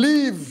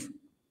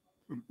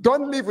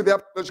 don't live with their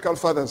biological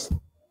fathers.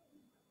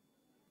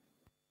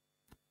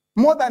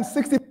 More than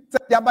 60%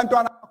 of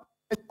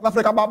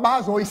Africa,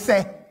 babaz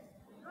oise.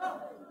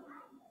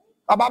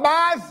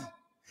 Ababaz.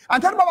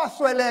 And tell Baba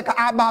Sweleka,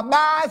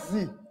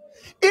 ababazi.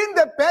 In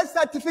the birth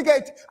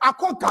certificate,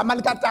 ako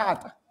gamal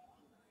katata.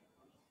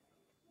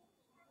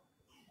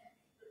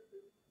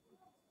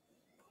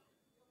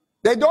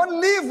 They don't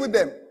live with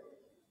them.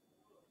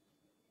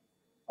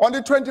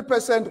 Only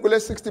 20%,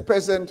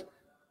 60%,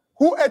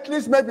 who at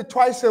least maybe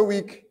twice a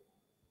week.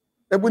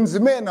 I'm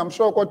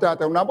sure kotata.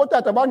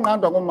 Unabotata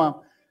banganda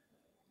ngoma.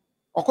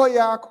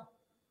 Okoyako.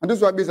 And this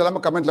is what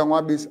I'm comment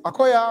langwabis.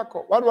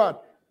 Akoyako.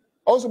 What?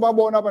 Also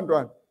babona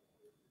abantwana.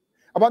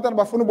 Abantwana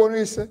bafuna ubona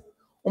uyise.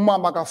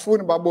 Umama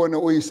akafuni babone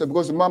uyise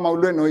because umama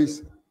ulwe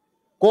noyise.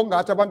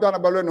 Kongathi abantwana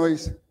balwe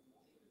noyise.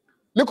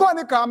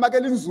 Likhona igama ke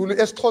linzulu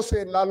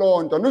esiXhoseni la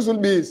lonto.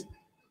 Nizulubizi.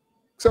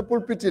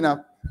 Kusepulpit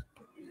na.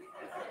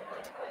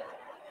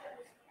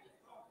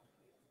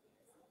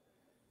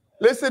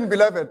 Listen,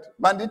 beloved,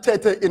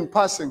 mandithethe in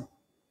passing.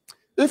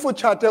 If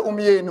uchate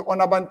umyeni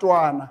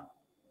onabantwana,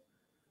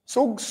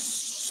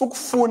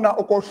 sukufuna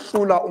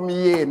ukohlula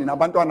umyeni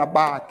nabantwana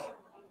bakhe.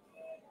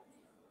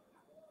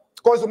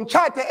 Because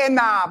umtshate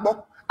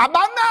enabo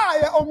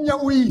abanaye omnye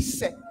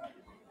uyise.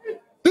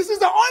 This is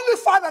the only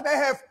father they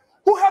have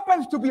who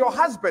happens to be your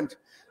husband.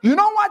 You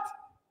know what?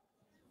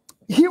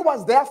 He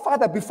was their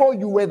father before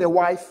you were the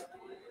wife.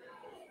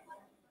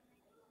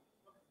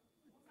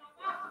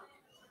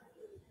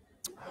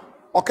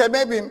 Okay,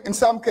 maybe in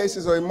some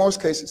cases or in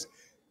most cases.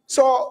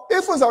 So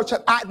if it was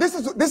this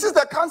is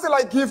the counsel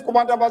I give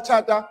Commander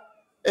Bachata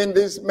in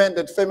these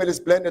blended families.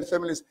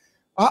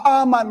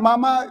 Man,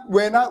 mama,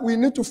 we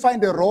need to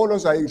find a role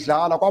as a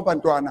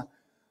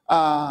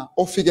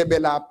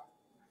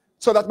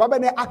so that baba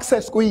ne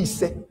access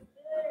kuise.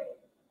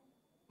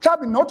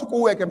 Chabi not to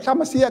work,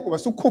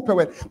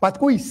 but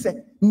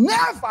kuise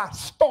never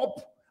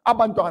stop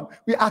abandon.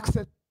 We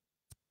access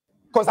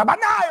because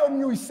abanayo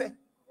music.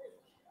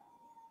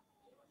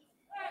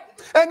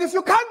 And if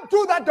you can't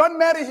do that, don't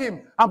marry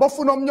him. If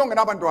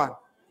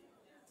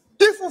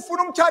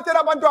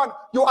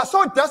you are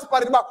so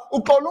desperate about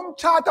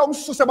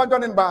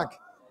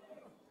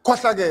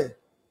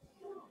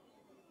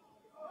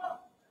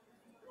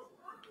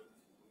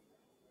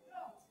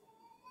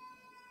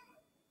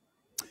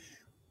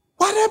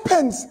what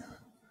happens?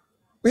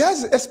 We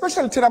have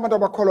especially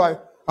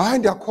I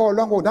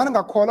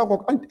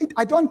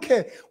don't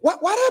care.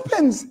 What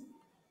happens?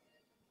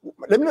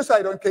 Let me not say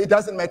I don't care, it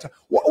doesn't matter.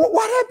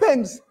 What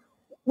happens?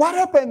 What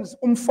happens?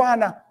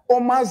 Umfana,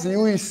 omazi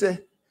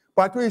uyise,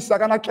 but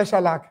uyisakana klesha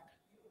lakhe.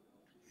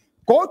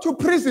 Go to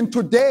prison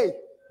today.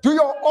 Do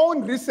your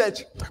own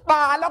research.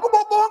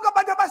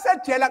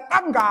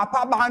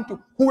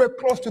 Who were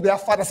close to their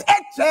fathers.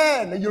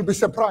 You'll be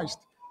surprised.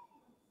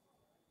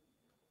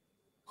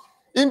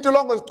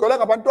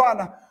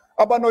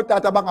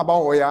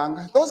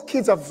 Those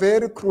kids are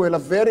very cruel, are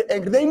very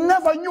angry. They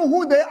never knew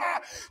who they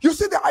are. You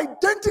see, the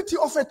identity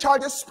of a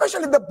child,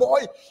 especially the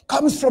boy,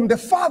 comes from the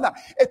father.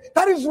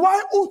 That is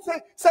why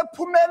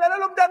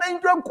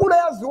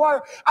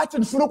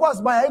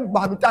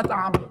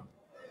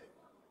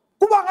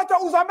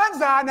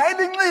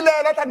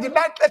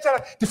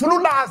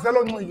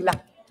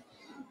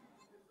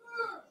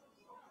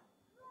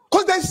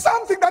because there's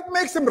something that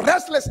makes him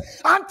restless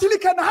until he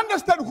can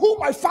understand who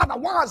my father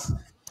was.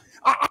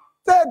 I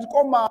said,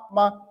 who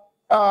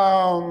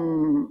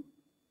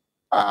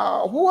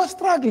was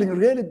struggling,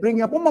 really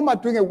bringing up. Mama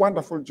doing a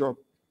wonderful job.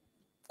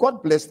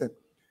 God bless them.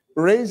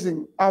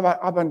 Raising our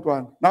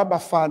abantwana,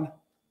 nabafana.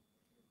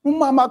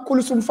 Mama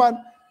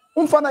kulusumfana.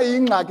 Umfana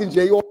yingxaki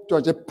nje yodwa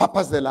nje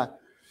papazela.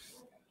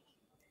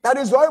 That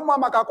is why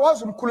mama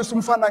kakwazi umkhulisa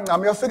umfana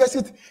ncam. Uyafika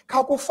sithi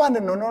khakufane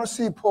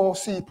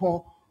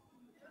noNosipho.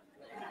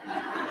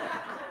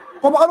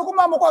 Ngoba kaloku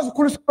umama ukwazi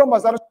ukukhulisa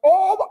intombazana.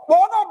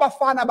 Bona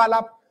abafana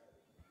balapha.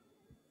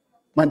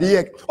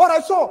 Mandiyeke. All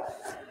right, so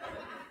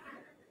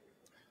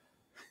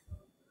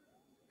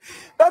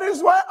that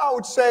is why I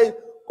would say,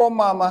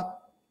 mama,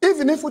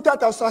 even if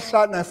utata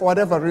usahlala for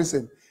whatever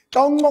reason,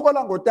 xa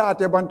uncokola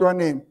ngotata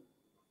ebantwaneni,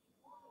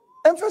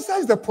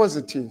 emphasize the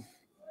positive.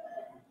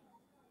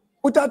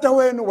 Utata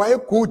wenu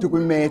wayegood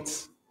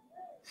kwi-maths.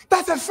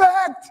 That's a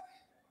fact.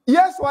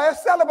 Yes,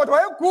 wayesela, but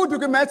wayegood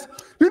kwi-maths.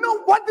 You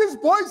know what these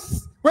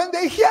boys, when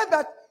they hear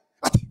that,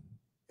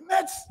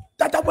 maths,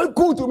 tata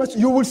wayegood kwi-maths,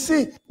 you will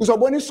see,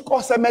 uzobona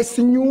isikolo se-maths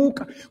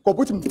sinyuka,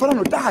 ngoba uthi mfana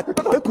notata,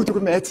 tata wayegood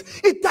kwi-maths.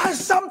 It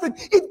does something.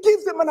 It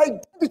gives them an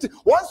identity.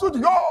 Once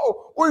uthi,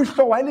 yo,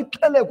 uyihlo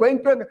wayelixelekwe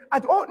entweni,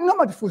 athi, oh,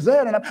 noma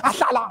ndifuzele nam,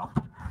 ahlala.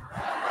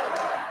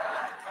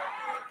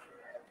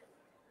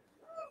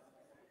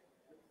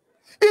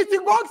 Ithi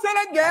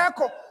ngokusele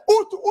ngekho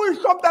uthi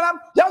uyihlo mntanam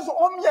yazi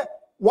omnye.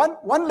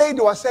 One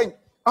lady was saying,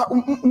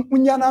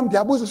 unyanam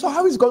ndiyabuza, so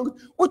how is it going?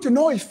 Uthi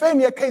no,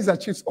 ifeni ye-Kaizer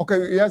Chiefs.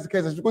 Okay, he has the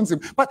Kaizer Chiefs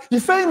kunzima, but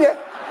ifeni ye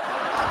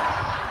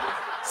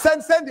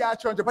send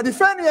yatsho nje, but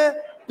ifeni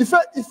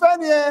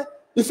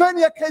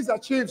ye-Kaizer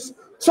Chiefs.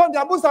 So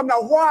ndiyabuza mna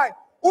why?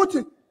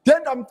 Uthi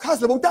then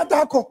ndamchazela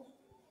utatakho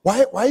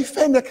why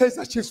ifeni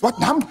ye-Kaizer Chiefs? What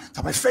nam?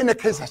 Ifeni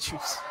ye-Kaizer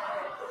Chiefs.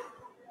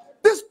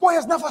 This boy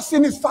has never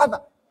seen his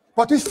father.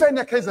 But we find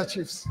the Kaizer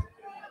Chiefs.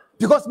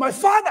 Because my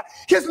father,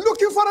 he's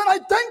looking for an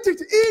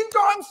identity.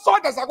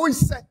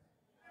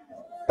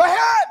 The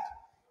head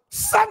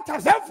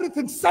centers,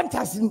 everything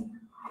centers in.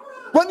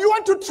 When you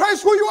want to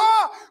trace who you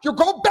are, you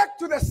go back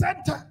to the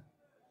center.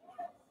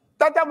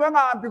 That time when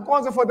I've been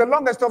conscious for the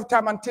longest of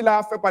time until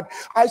after, but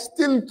I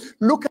still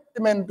look at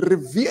him and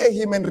revere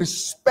him and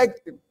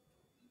respect him.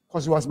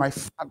 Because he was my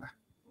father.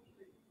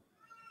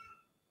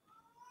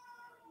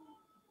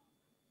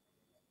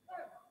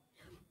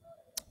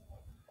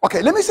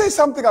 Okay, let me say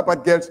something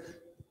about girls.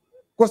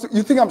 Because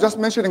you think I'm just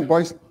mentioning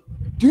boys.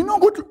 Do you know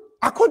what?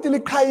 According to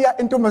Kaya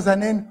and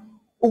Tomazanen,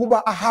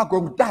 Uba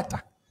Ahago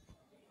data.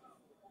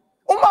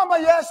 Mama,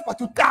 yes, but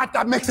to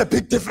data makes a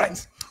big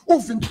difference.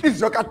 Increase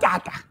your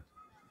data.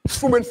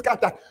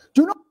 Do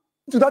you know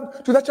to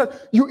that child,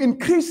 you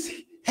increase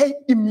her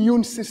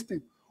immune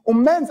system.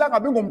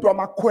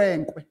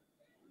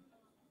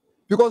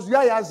 Because you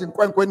are asking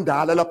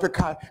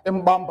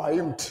Mbamba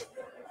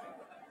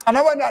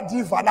anabona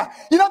diva na.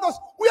 You know those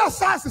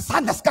uyasazi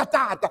isandla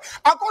sikatata.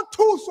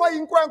 Akothuswa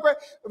inkwenkwe.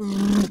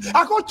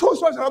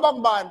 Akothuswa nje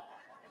abangubani.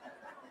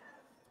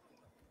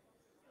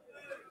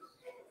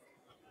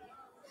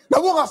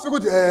 Nabungafika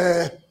ukuthi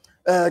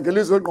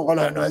ngelizwe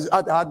eqokolana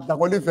adla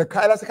ngolive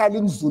ekhaya lasekhaya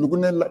linzulu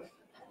kunela.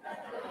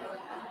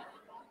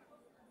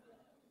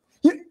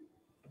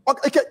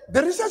 Okay,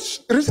 the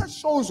research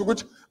shows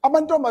ukuthi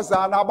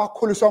amantombazana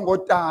abakhuliswa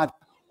ngotata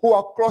who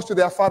are close to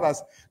their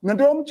fathers,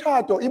 nento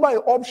yomtshato iba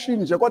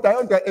yi-option nje kodwa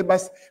ayonto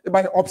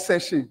iba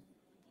yi-obsession.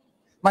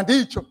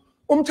 Manditsho,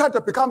 umtshato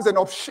becomes an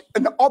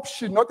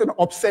option, not an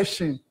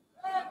obsession.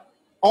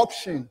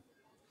 Option.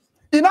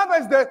 In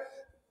other words,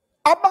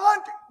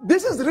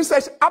 this is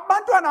research.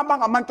 Abantwana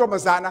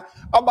abangamantombazana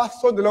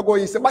abasondela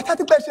koyise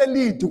bathatha ixesha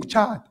elide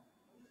ukutshata.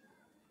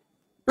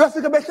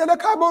 Uyafika behlele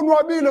ekhaya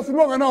bonwabile futhi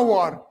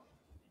bangenawari.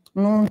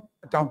 No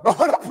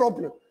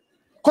problem.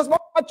 Because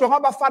bajonga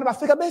abafana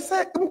bafika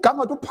bese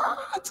umgangatho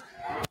uphansi.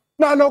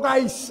 Nalo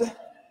kayise.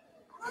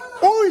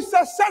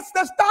 Uyise sets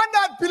the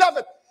standard,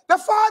 beloved. The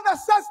father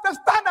sets the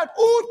standard.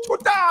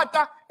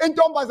 Uthutata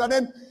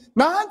entombazaneni.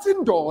 Nansi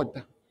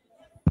indoda.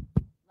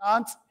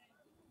 Nansi.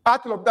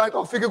 Athi lo mntana xa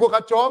ufika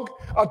kukajonga,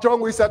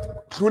 ajonga uyise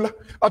dlula,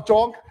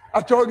 ajonga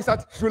uyise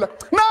dlula.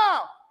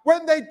 Now,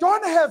 when they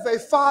don't have a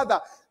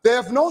father, they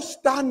have no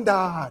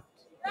standard.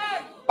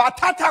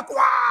 Bathatha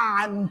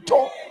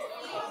kwanto.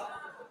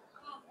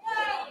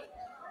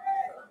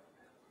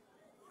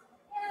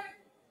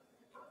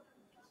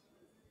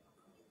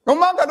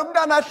 Nomanga lo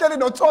mntana ahleli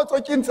notsotso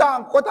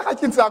otshintsangu kodwa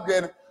akatshintsangu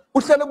yena.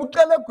 Uhlele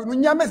bucele egwini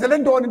unyamezele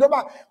ndoni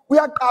ntoba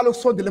uyaqala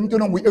ukusondela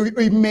emntwini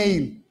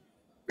uyi-mail.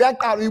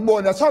 Uyaqala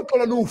uyibona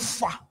sawuxolela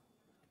ufa.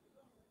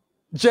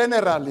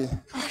 Generally.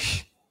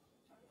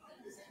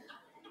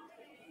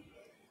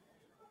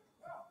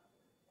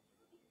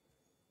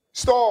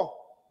 So,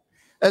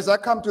 as I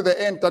come to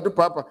the end, Tatu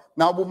Papa,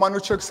 now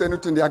bumanu check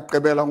senut in the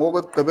akebela ngoku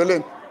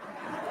ekugqibeleni.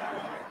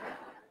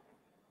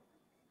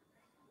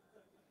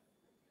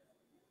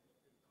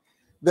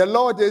 The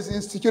Lord has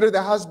instituted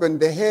the husband,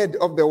 the head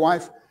of the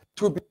wife,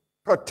 to be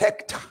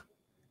protector.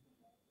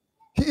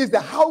 He is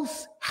the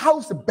house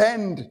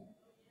band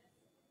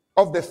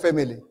of the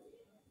family.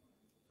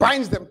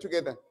 Binds them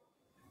together.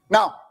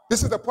 Now,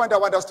 this is the point I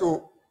want us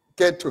to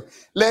get to.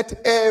 Let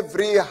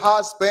every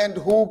husband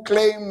who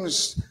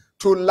claims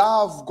to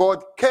love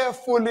God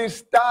carefully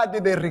study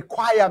the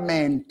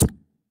requirement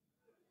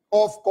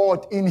of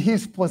God in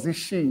his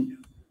position.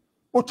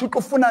 And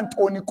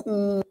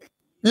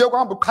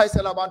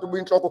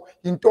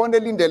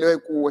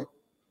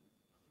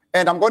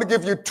I'm going to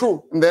give you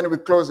two, and then we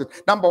close it.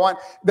 Number one,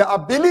 the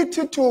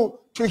ability to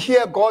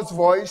hear God's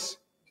voice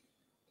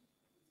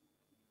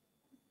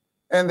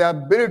and the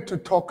ability to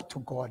talk to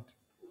God.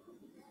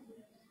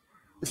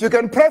 If you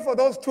can pray for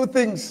those two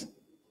things,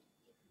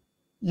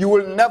 you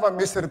will never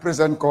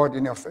misrepresent God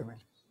in your family.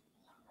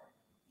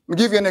 I'll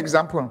give you an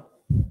example.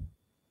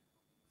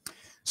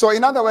 So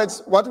in other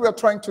words, what we are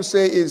trying to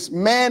say is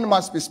men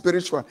must be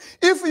spiritual.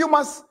 If you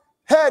must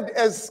head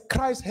as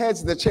Christ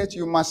heads the church,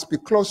 you must be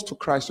close to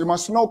Christ. You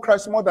must know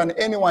Christ more than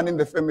anyone in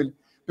the family.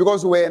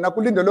 Because when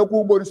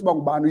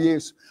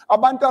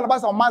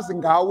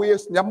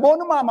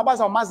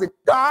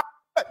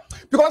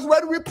because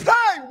when we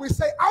pray, we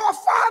say, our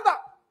Father.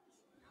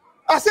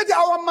 I said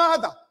our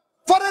mother.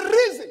 For a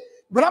reason.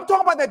 When I'm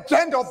talking about the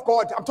gender of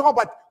God, I'm talking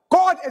about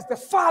God as the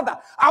Father.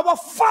 Our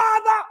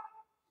Father.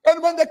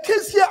 And when the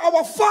kids hear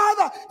our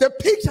Father, the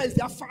picture is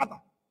their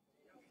father.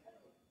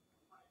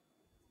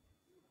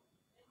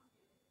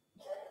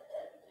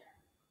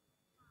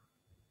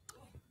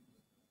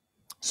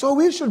 So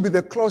we should be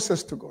the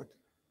closest to God.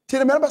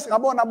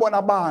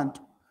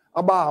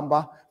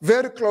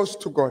 Very close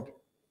to God.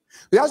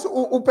 Yes,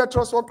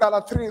 Petros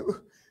 3,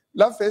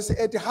 love verse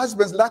 8,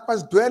 husbands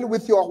likewise dwell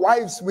with your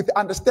wives with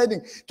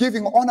understanding,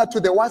 giving honor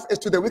to the wife as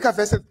to the weaker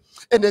vessel,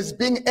 and as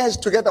being heirs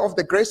together of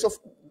the grace of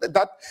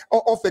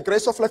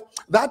life,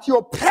 that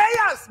your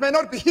prayers may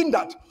not be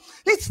hindered.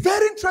 It's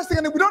very interesting,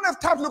 and we don't have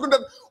time to look at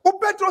that.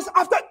 Petros,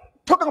 after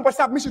talking about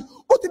submission,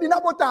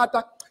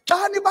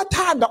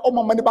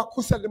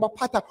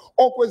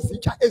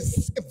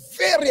 is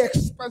very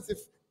expensive.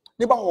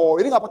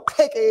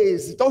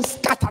 Don't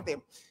scatter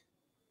them.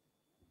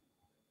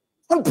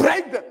 Don't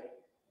break them.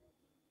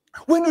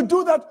 When you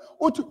do that,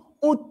 which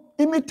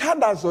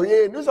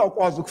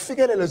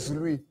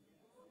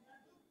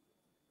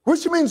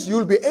means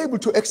you'll be able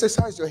to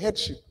exercise your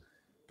headship,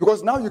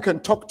 because now you can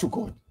talk to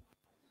God.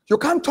 You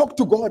can't talk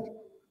to God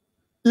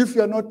if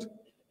you're not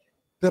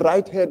the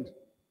right head,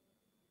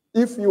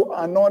 if you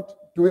are not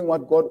doing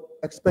what God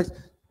expects.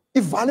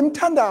 If valim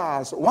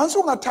tandas, once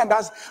you got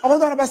tandas,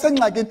 abantwana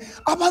basengxakini,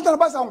 abantwana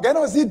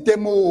bazawungena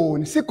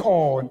zidemoni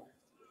sikhona.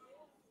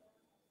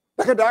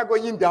 Like dago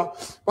yindawo,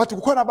 bathi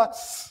kukhona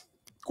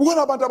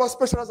abantu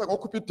abaspecialize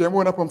ngokukhupha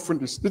idemoni apha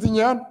mfundisi. Lithi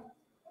nyani?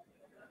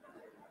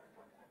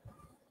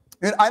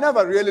 And I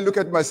never really look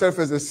at myself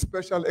as a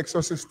special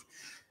exorcist,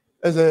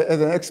 as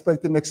an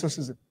expert in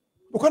exorcism.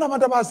 Bukhona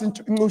abantu abazi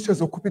incutshe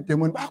zokukhupha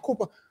idemoni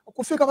bakhupha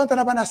kufika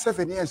abantwana abana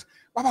 7 years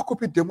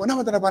babakhupha idemoni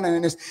abantwana abana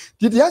 9 years.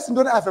 Did yazi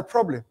into I have a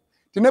problem?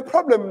 Ndine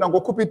problem mina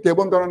ngokukhupha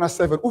idemoni umntwana ona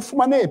 7.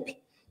 Ufumane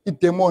phi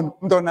idemoni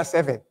umntwana ona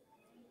 7?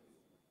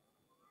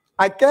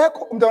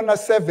 Akekho umntwana ona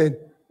 7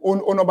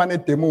 onoba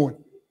nedemoni.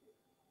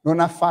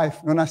 Nona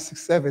 5, nona 6,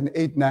 7,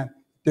 8, 9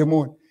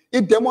 demoni.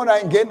 Idemoni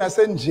ayingeni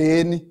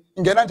nasenjeni.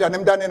 Ingena njani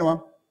emntaneni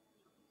wami?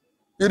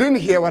 You didn't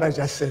hear what I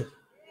just said.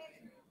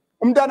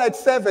 Umntana at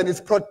 7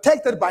 is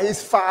protected by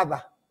his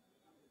father.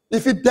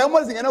 If it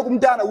demons ingena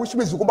kumntana, which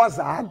means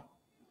ukubazali.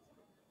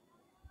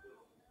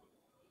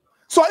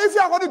 So if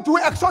you are going to do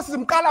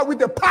exorcism color with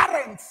the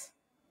parents.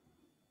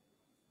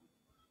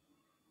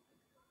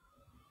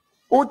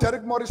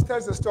 Derek Morris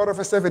tells the story of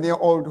a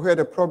 7-year-old who had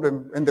a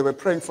problem and they were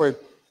praying for it.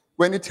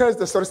 When he tells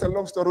the story, it's a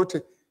long story.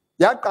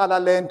 Yaqala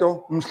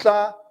lento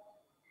mhla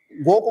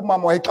ngoku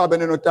mama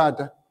wayixabene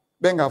notata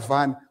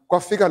bengavani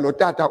kwafika lo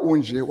tata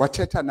unje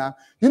wathetha na.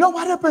 You know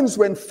what happens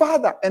when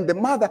father and the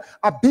mother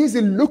are busy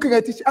looking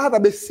at each other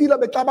besila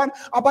bexabana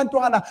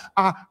abantwana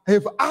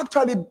have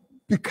actually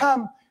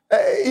become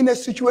in a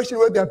situation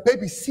where they are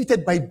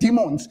babysitted by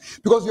demons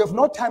because you have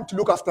no time to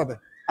look after them.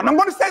 And I'm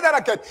going to say that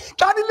again.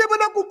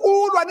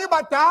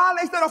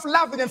 Instead of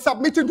loving and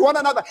submitting to one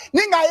another,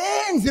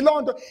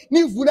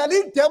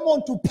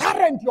 demon to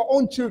parent your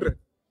own children.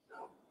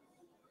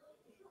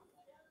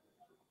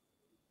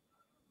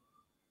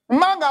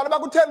 But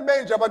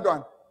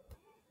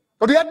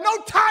we had no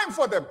time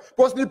for them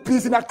because they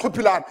busy in that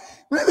popular.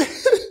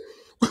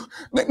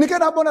 That's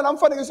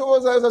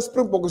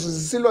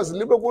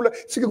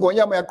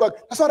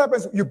what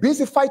happens. You're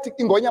busy fighting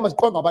in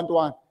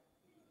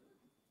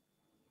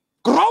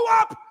Grow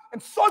up and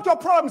solve your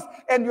problems,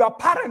 and you are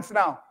parents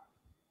now.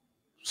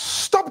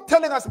 Stop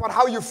telling us about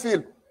how you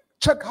feel.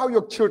 Check how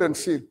your children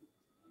feel.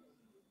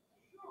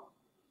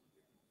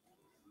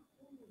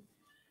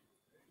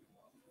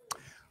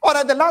 All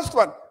right, the last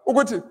one.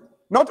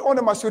 Not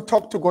only must you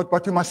talk to God,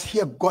 but you must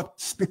hear God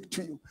speak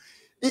to you.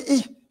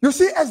 You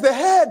see, as the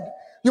head,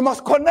 you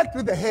must connect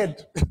with the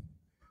head.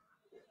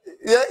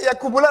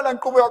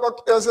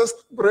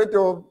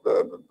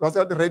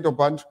 Radio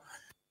band.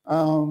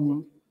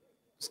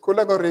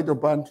 Skula go radio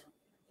band.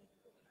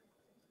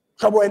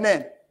 Hlobo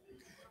ene.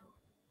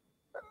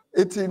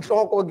 Ithi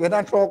inhloko ngena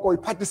inhloko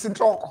iphathisa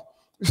inhloko.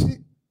 You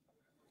see,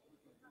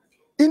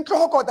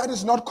 inhloko that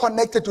is not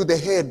connected to the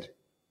head,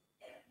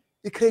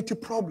 it creates a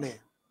problem.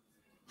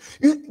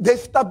 The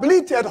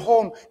stability at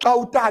home,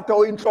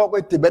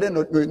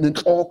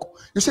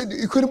 you see,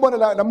 you couldn't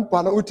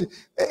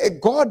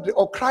God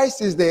or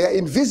Christ is the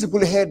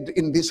invisible head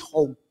in this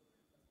home.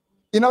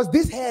 You know,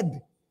 this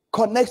head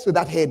connects to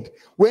that head.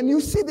 When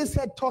you see this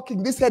head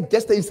talking, this head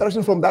gets the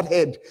instruction from that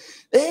head.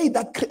 Hey,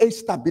 that creates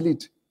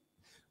stability.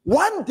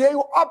 One day,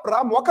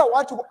 Abraham waka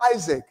watu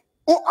Isaac.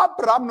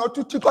 Abraham not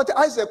to take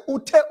Isaac.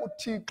 Ute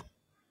uti.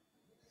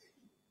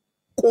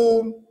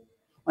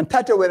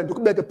 Anthathe wena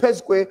ndikubeke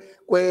phezu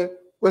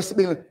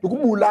kwesibili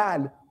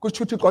ndikubulale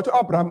kutshuthi kodwa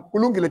Abraham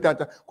kulungile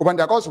tata ngoba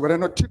ndiyakwazi wena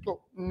noThixo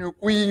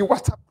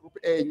kwi-WhatsApp group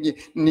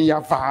enye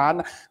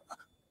niyavana.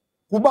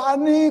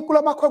 Kubani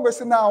kula makhwenkwe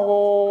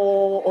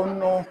esinawo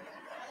ono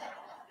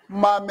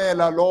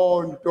mamela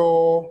loo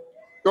nto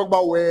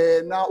yokuba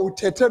wena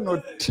uthethe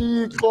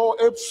noThixo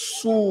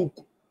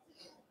ebusuku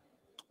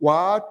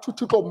wathi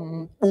uThixo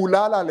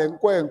mbulala le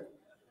nkwenkwe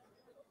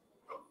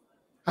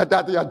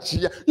atata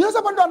yajiya. Yes,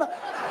 abantwana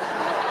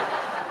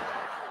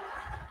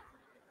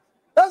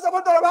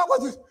abantwana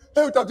bakwazi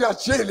utata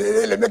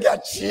yajiya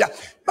mekuyajiya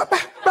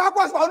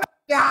bakwazi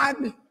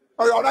awunanyani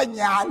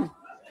awunanyani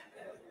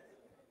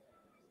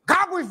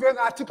kakuyive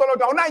ngathi xolo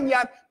nto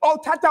awunanyani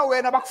awuthatha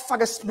wena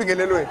bakufake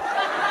esibingelelweni.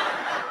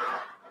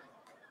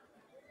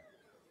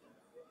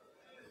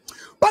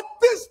 But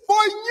this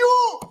boy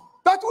knew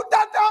that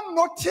utata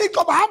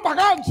noThixo bahamba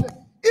kanje.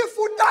 If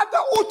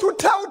utata uthi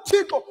uthe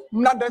uThixo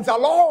mna ndenza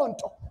loo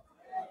nto.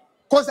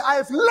 Because I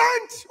have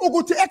learned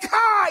ukuthi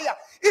ekhaya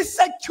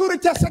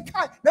i-security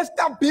yasekhaya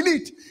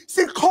ne-stability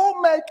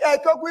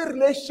sixhomekeke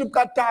kwi-relationship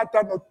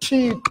katata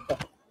noThixo.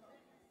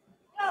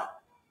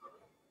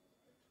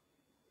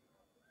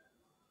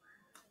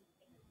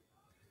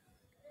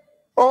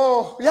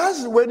 Oh,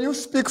 yes, when you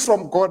speak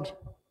from God,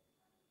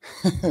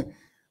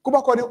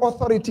 kuba khona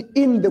authority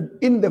in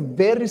the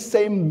very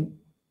same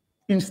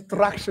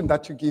instruction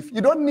that you give. You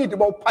don't need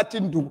about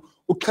parting to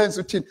cleanse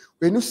routine.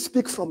 When you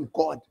speak from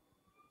God,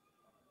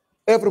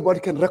 everybody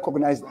can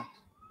recognize that.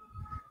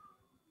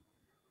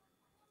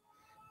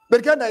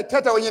 But can I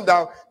tell you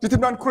now? Did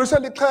not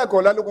crucially clear go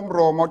la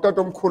kumroma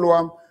utatom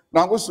khulu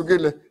nangu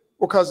sugile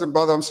ukhazi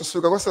brother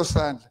msusuka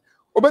kwasesandla.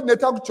 Obet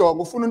neta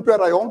kujonga ufuna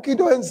impera yonke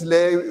into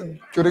enzileyo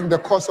during the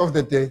course of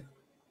the day.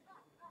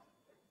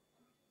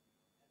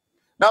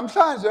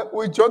 Namhlanje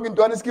uyijonga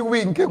intwana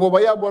isikiwinke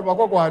ngoba iyabona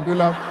makokwantu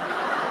lapha.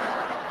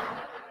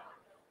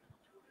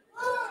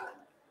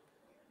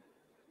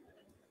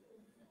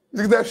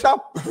 They're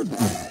sharp.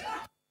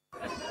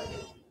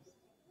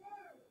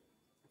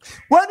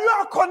 When you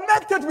are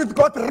connected with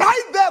God,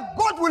 right there,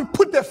 God will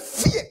put the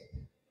fear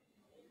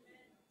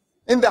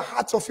in the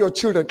hearts of your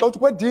children.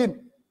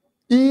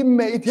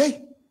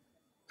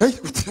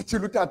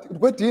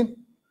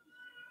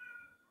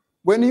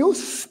 When you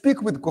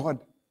speak with God,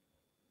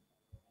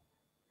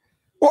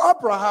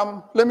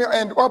 Abraham, let me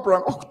end.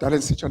 Abraham,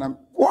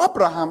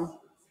 Abraham,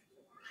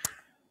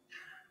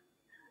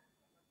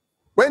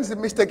 when's the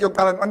mistake you're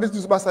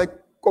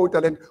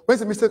when's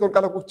the mistake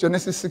of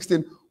Genesis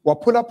 16?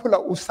 Wapula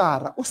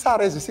usara.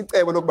 Usara is a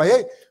hey,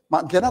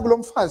 ngena kulo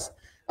mfazi.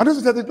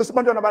 Andizithethe into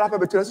sibantwana balapha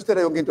bethuna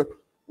sithethe yonke into.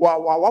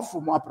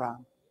 Wavuma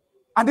Abraham.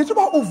 Andithi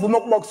uba uvuma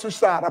kuba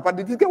kususara, but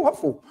ndithi ke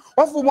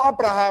wavuma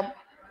Abraham.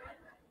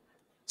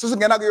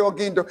 Susingena kuyo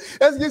yonke into.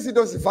 Ezinye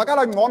izinto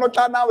zivakala ngcono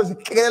xa nawe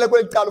zikekele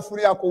kweli cala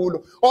ufuna iya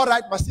kulo. All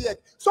right,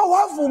 masiyeke. So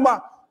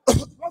wavuma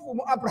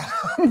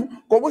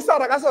Abraham ngoba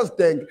uSara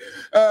kasozidenge.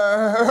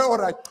 All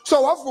right.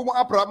 So wavuma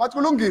Abraham athi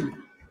kulungile.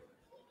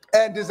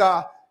 And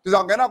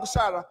ndizawungena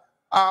kuSara.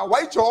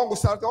 Wayijonga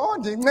uSara, oh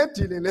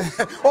ndincedile le.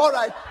 All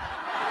right.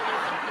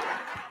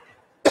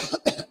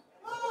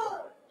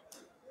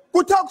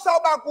 Kuthe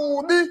kusawuba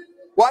kubi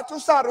wathi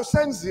uSara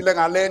usenzile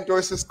ngalento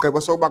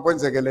esisigqibo sokuba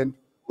kwenzeke lento.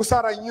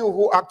 uSara knew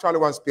who actually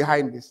was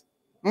behind this.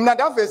 Mna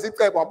ndaveza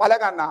icebo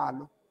wabaleka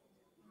nalo.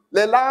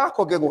 Le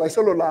lakho ke ngoku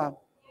ayisolo lakho.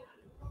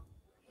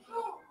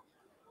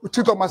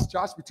 uThixo must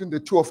judge between the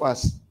two of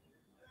us.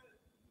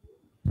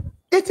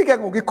 Ithi ke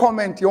ngoku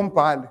i-comment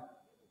yombhali.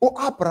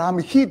 Abraham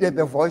heeded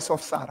the voice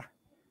of Sarah.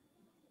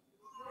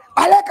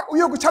 Aleka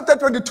uye ku chapter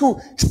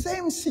 22,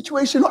 same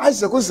situation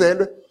uIsaac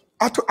uzelwe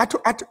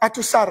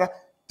athu Sarah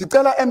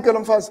ndicela emke lo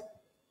mfazi.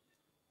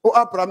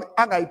 Abraham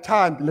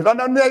angayithandi le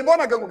nto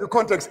niyayibona ke ngoku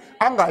i-context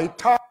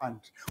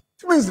angayithandi.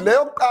 It means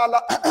leyo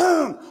kuqala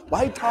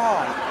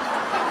wayithanda.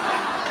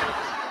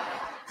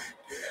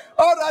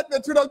 All right,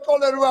 bethuna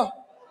uxolelwa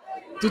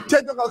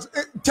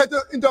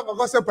ndithethe into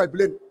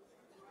engakosebhayibhileni.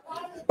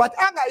 But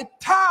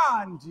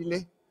angayithandi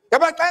le.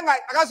 Yaba xa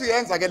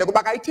akazuyenza ke le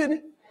kuba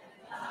kayithini?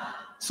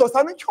 So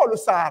sanutyholo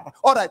Sarah.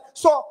 All right.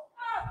 So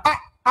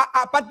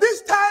but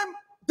this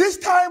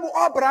time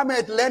Abraham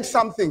had learned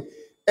something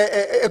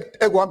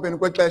ekuhambeni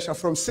kwexesha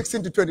from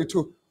 16 to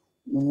 22.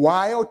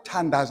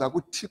 Wayothandaza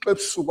kuThixo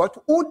ebusuku wathi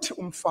uthi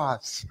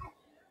umfazi.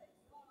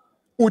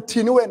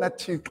 Uthini wena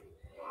Thixo?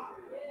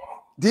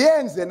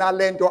 Ndiyenze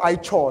nalento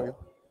ayitshoyo.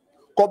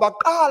 Ngoba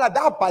qala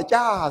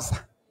ndabhatyaza.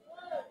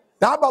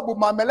 Ndaba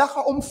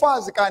bumamelarha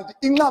umfazi kanti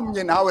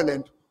inxamnye nawe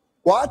lento.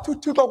 Wathi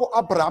uThixo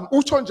kuAbraham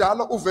utsho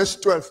njalo uverse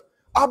 12.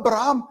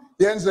 Abraham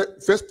yenze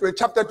verse 20,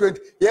 chapter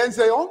 20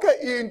 yenze yonke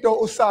into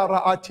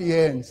uSara athi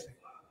yenze.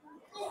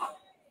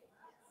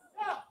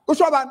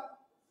 Kusho bani?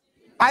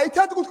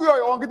 Ayithethi ukuthi kuyo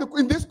yonke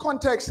in this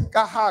context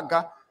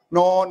kaHaga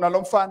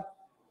nalomfana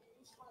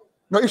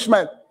no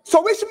Ishmael.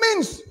 So which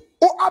means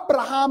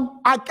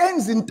uAbraham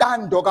akenza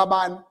intando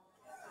kabani?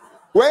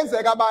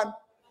 Wenze kabani?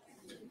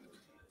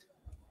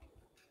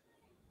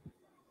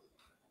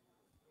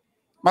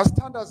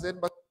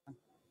 Masithandazeni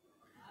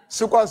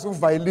sikwazi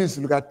uva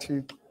ilizwi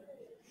likaThixo.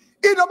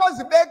 Into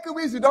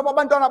bazibeke izinto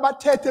abantwana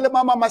bathethele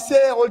mama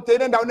mase holiday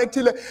endaweni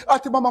ethile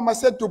athi mama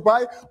mase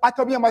Dubai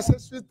athi omnye mase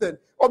Sweden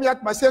omnye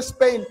athi mase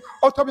Spain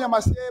othi omnye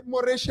mase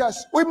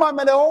Mauritius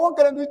uyimamele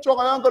wonke lento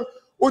ijonga yonke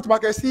uthi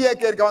make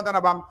siyeke ke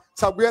abantwana bami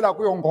sabuyela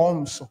kuyo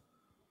ngomso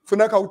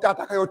funeka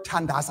utata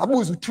akayothandaza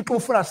abuze uThixo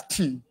ufuna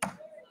sithini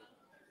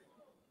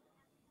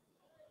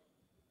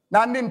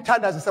nani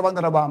nithandaze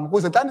abantwana bami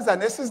ukuze xa ndiza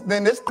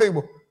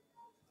nesigqibo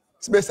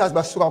sibe sazi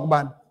basuka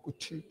kubani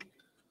kuThixo.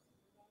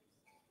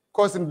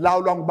 Because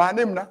ndilawulwa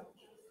ngubani mna?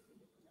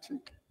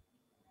 Thixo.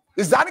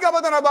 Izani ke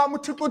abantwana bami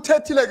uThixo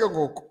uthethile ke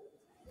ngoku.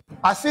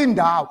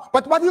 Asindawo.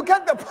 But you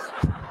get the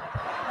point.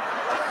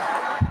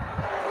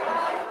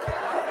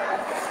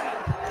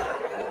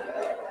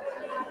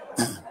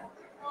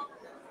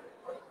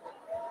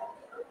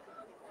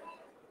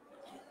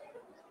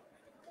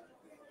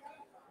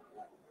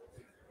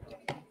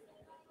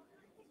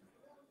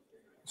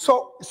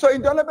 So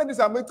in development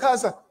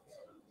ichaza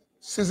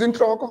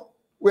sizinhloko.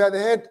 We are the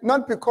head,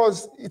 not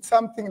because it's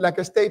something like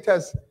a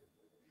status,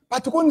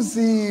 but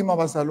kunzima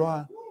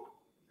bazalwane.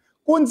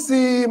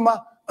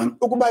 Kunzima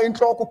ukuba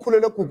inhloko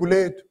ukhulele gugu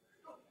lethu.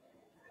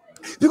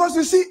 Because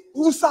you see,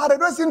 uSara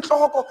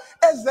lwezinhloko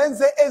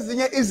ezenze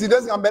ezinye izinto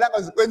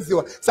ezingambelanga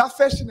zikwenziwa za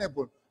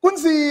fashionable.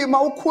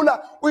 Kunzima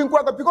ukhula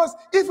uyinkwenkwe because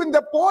even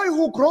the boy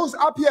who grows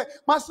up here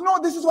must know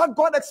this is what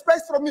God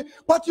expects from me.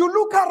 But you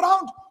look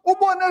around,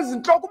 ubone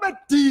izinhloko ube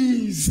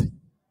dizzy.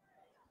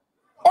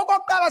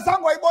 Okokuqala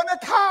zange wayibona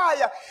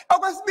ekhaya.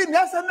 Okwesibini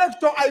yase next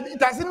door it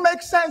doesn't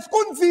make sense.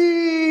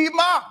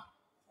 Kunzima.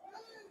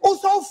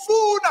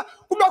 Usawufuna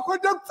kube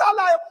khona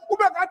ekutsalayo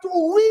ube ngathi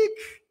weak.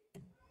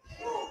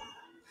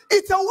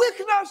 It's a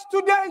weakness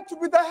today to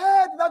be the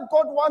head that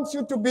God wants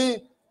you to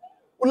be.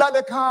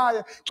 Ulale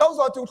ekhaya. Xa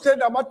uzothi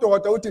uhlenda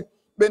amadoda uthi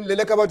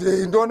benileleka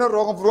bathi intoni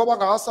wrong ngoba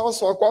ngasa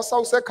kwasa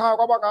usekhaya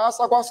kwaba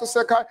ngasa kwasa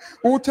usekhaya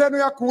utheni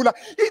uyagula.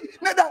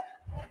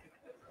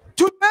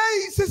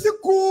 Today,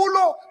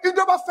 sisikulo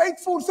into ba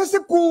faithful,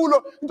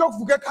 sisikulo into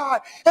kuvuka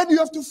ekhaya, and you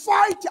have to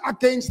fight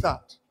against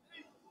that.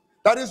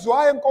 That is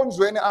why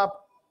enkonzweni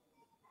up,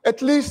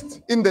 at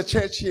least in the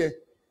church here,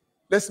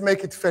 let's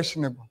make it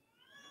fashionable.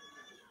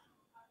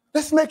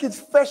 Let's make it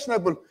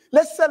fashionable.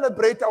 Let's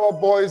celebrate our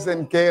boys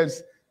and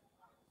girls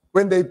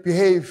when they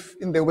behave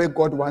in the way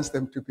God wants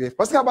them to behave.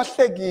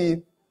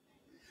 Masingabahlekile.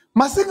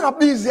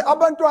 Masingabizi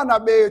abantwana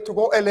bethu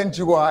ko-Ellen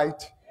G.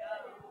 White.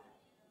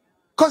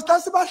 Because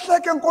that's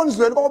bahleke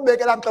enkonzweni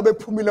kokubekela xa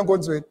bephumile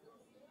enkonzweni.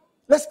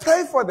 Let's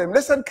pray for them.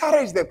 Let's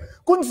encourage them.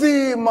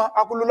 Kunzima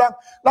akululanga.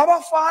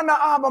 Labafana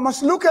aba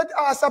must look at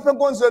us apha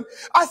enkonzweni.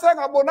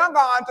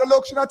 Asengabonanga nto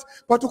lokhu nathi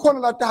but ukhona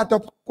la tata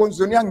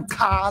enkonzweni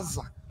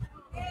yangichaza.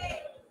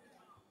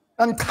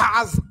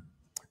 Yangichaza.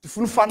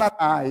 Ndifuna ufana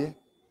naye.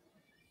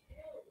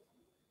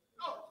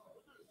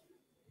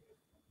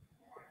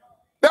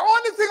 The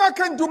only thing I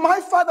can do, my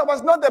father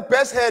was not the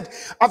best head.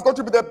 I've got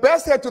to be the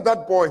best head to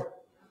that boy.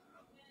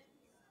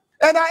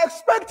 And I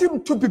expect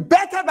him to be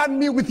better than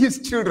me with his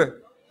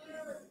children.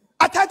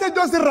 Athathe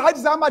those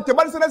rights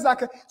amadibaniso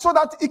zakhe so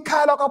that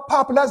ikhaya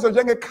lakaPapu lazo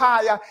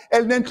njengekhaya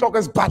elinenhloko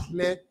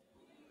ezibhadle.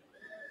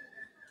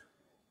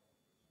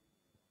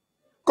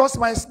 Nkosi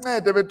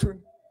mayisincede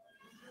bethuni.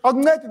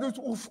 Akuncedi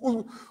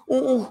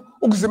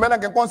ukuzimela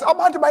ngenkonzo.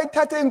 Abantu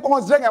bayithathe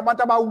inkonzo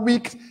njengabantu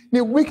aba-weak,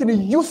 ni-weak,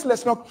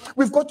 ni-useless. No,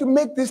 we've got to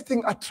make this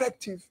thing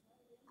attractive.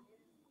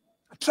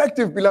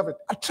 Attractive, beloved.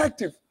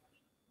 Attractive.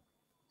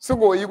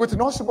 So you go to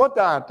know about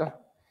that.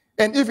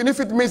 And even if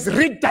it means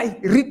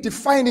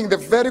redefining the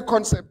very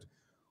concept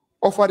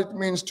of what it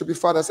means to be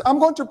fathers. I'm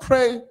going to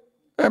pray.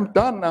 I'm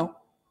done now.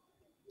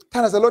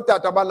 There's a lot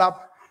that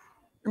abalap.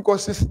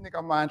 Inkosi isinika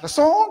amandla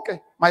sonke,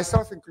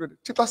 myself included.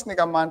 Thixo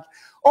asinika amandla.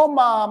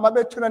 Omama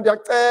bethuna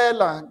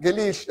ndiyacela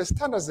ngelihle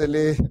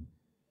sithandazele.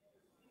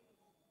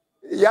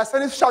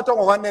 Yaseni sishato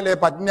ngokwanele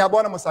but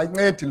niyabona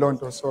musayincedi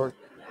lonto so.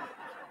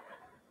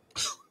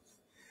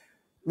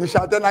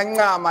 Nishate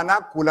nancama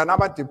nagula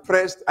naba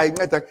depressed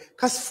ayinceda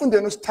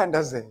kasifundeni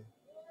usithandazele.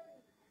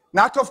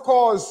 Not of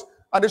course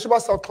andisho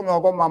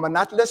basawuxhuma komama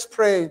nathi let's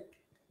pray.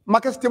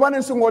 Make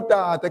sidibane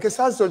singotata ke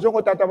sazizo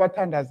njengotata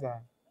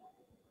abathandazayo.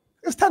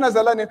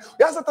 Isithandazalane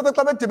uyazi tata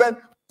xa bedibene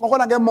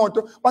ngokola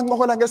ngemoto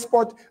bancokola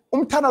ngesport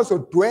umthandazo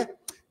dwe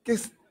ke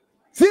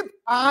zip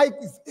hayi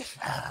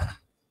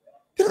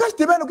thina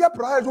sidibene kuya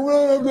bright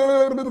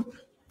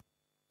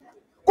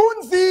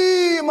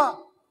kunzima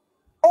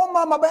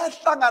omama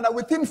bayahlangana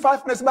within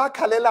 5 minutes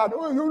bayakhalelana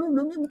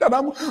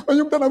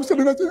umntanami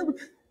selona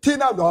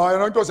thina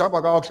hayi nto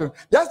zihamba kakuhle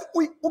yazi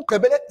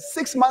ugqibele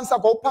 6 months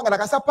ago uphangela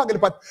akasaphangeli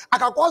but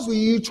akakwazi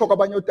uyitsho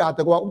kwabanye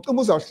otata ngoba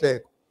ucima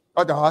uzawuhleka.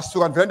 Kodwa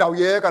hasuka ndivele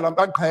ndawuyeka la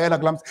mntaqhela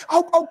kula msi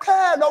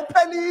awukhela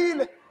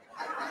uphelile.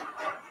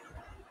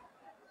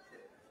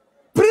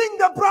 Bring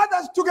the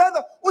brothers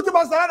together uthi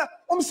bazalana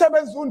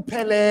umsebenzi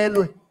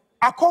uniphelelwe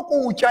akho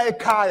kutya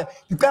ekhaya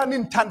ndicela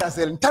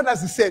nithandazele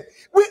nithandazisele.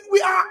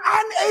 We are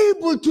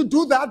unable to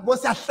do that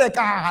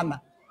bosiyahlekana.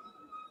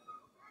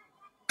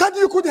 Kanti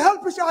you could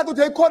help each other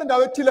to ikhona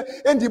indawo ethile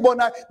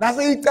endiyibona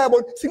nase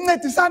icebo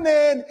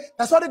sincedisaneni.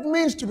 That's what it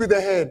means to be the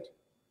head.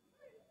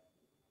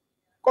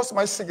 Nkosi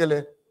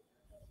mayisikelele.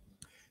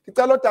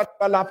 Ndicela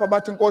otata lapha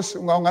bathi Nkosi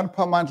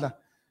unganipha amandla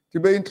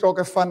ndibe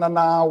inhloko efana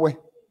nawe.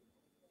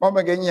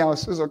 Mama ngenyawo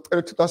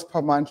sizocela uThixo asipha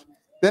amandla.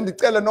 Then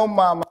ndicela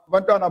nomama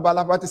abantwana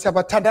balapha bathi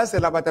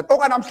siyabathandazela abatata.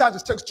 Okanamhlanje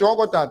sithe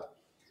sijonga otata.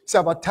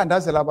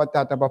 Siyabathandazela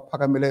abatata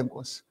abaphakamele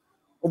Nkosi.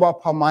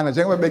 Ubapha amandla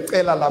njengoba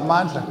becela la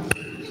mandla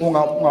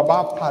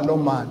ungabapha lo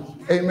mandla.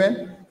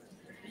 Amen.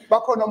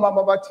 Bakhona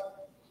omama bathi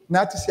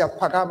nathi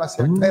siyaphakama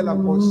siyacela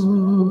Nkosi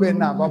ube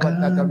nabo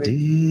abatata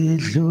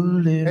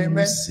bethu.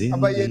 Amen.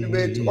 Abayeni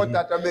bethu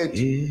otata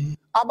bethu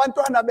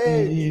abantwana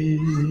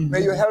bethu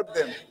may you help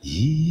them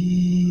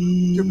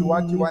to be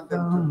what you want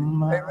them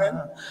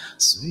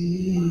to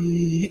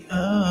be.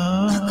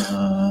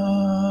 Amen.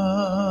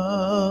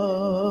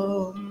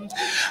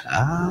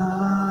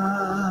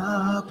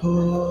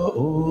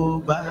 Apo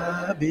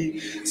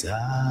babi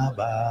sabah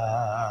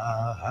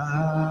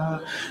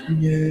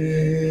nyema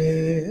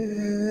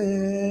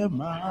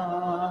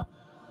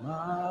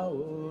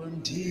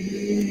maundive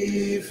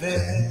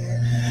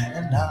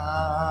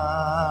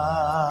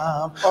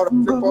nam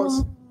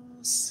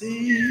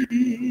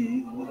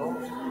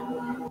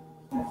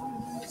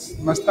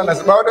Mastana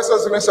sibawona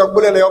sozimisa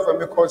kubulele Yehova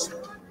mikhosi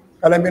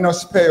kala mina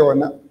usiphe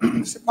yona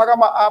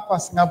siphakama apha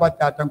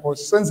singabatata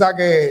Nkosi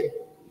senzake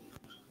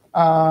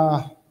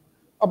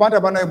abantu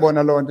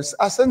abanayibona lonto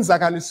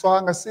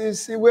asenzakaliswanga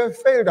we have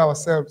failed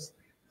ourselves.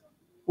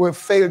 We have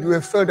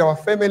failed our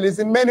families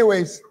in many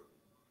ways.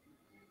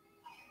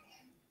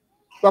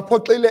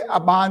 Baphoxile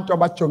abantu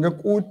abajonge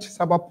kuthi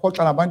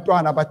sabaphoxa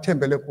nabantwana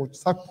abathembele kuthi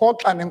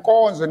saphoxa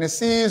nenkonzo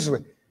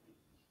nesizwe.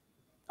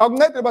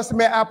 Akuncede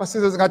basime apha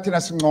sizwe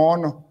zingathina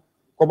singcono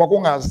ngoba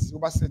kungazi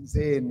uba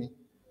senzeni.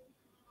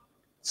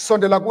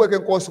 Sondela kuwe ke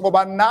Nkosi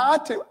ngoba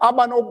nathi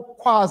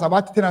abanokukhwaza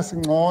bathi thina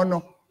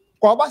singcono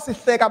ngoba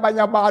sihleka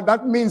abanye abantu.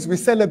 That means we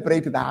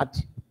celebrate that.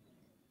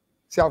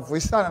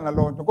 Siyavuyisana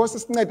nalonto. Nkosi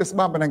sincede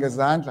sibambane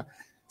ngezandla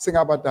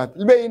singabatata.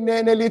 Libe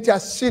inene lithi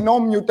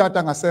asinomnye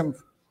utata ngasemva.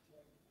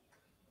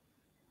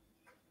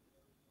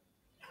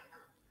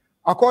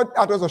 Akho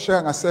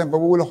atozoshaya ngasemva.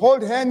 We will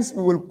hold hands,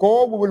 we will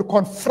go, we will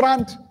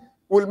confront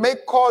we'll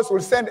make calls,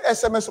 we'll send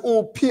SMS,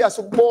 P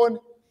asukuboni.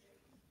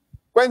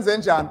 Kwenze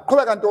njani?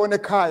 Qhubeka ntoni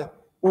ekhaya?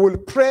 We will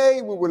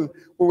pray, we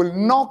will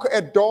knock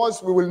at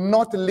doors, we will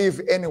not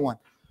leave anyone.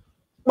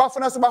 Because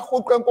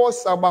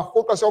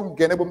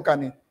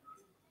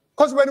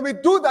when we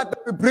do that,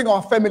 we bring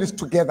our families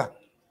together.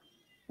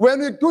 When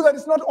we do that,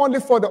 it's not only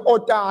for the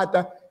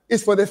otata,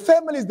 it's for the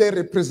families they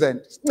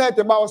represent.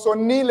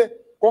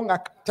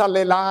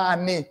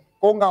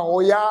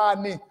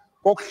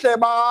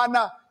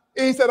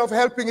 Instead of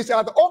helping each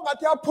other,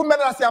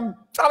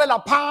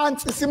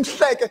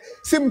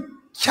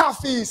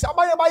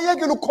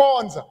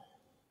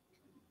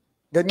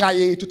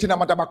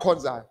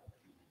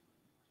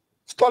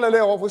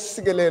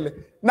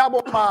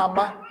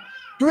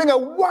 doing a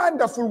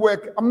wonderful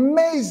work,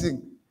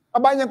 amazing.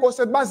 As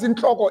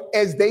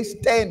they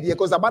stand here,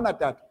 because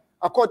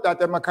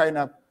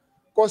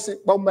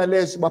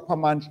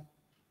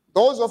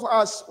those of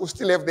us who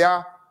still have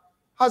their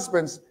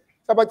husbands,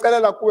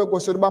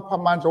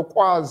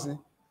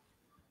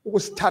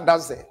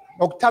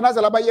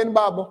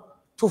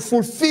 to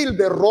fulfill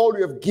the role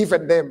you have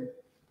given them,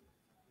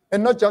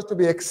 and not just to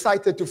be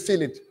excited to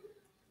feel it.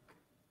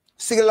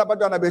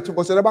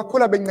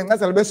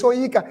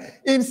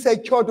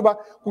 Insecure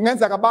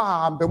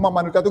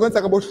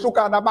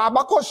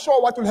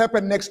sure what will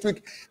happen next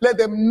week. Let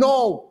them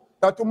know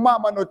that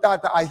mama and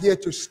tata are here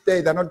to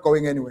stay, they're not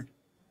going anywhere.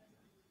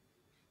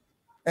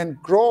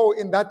 And grow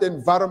in that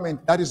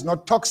environment that is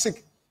not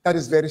toxic, that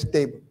is very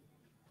stable.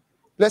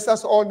 Bless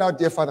us all now,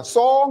 dear Father.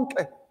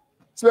 Sonke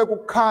sibe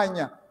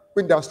kukhanya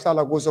kwindawo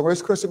sihlala kuzo.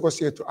 Ngoyesu Kristu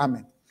Nkosi yethu.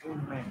 Amen.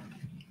 Amen.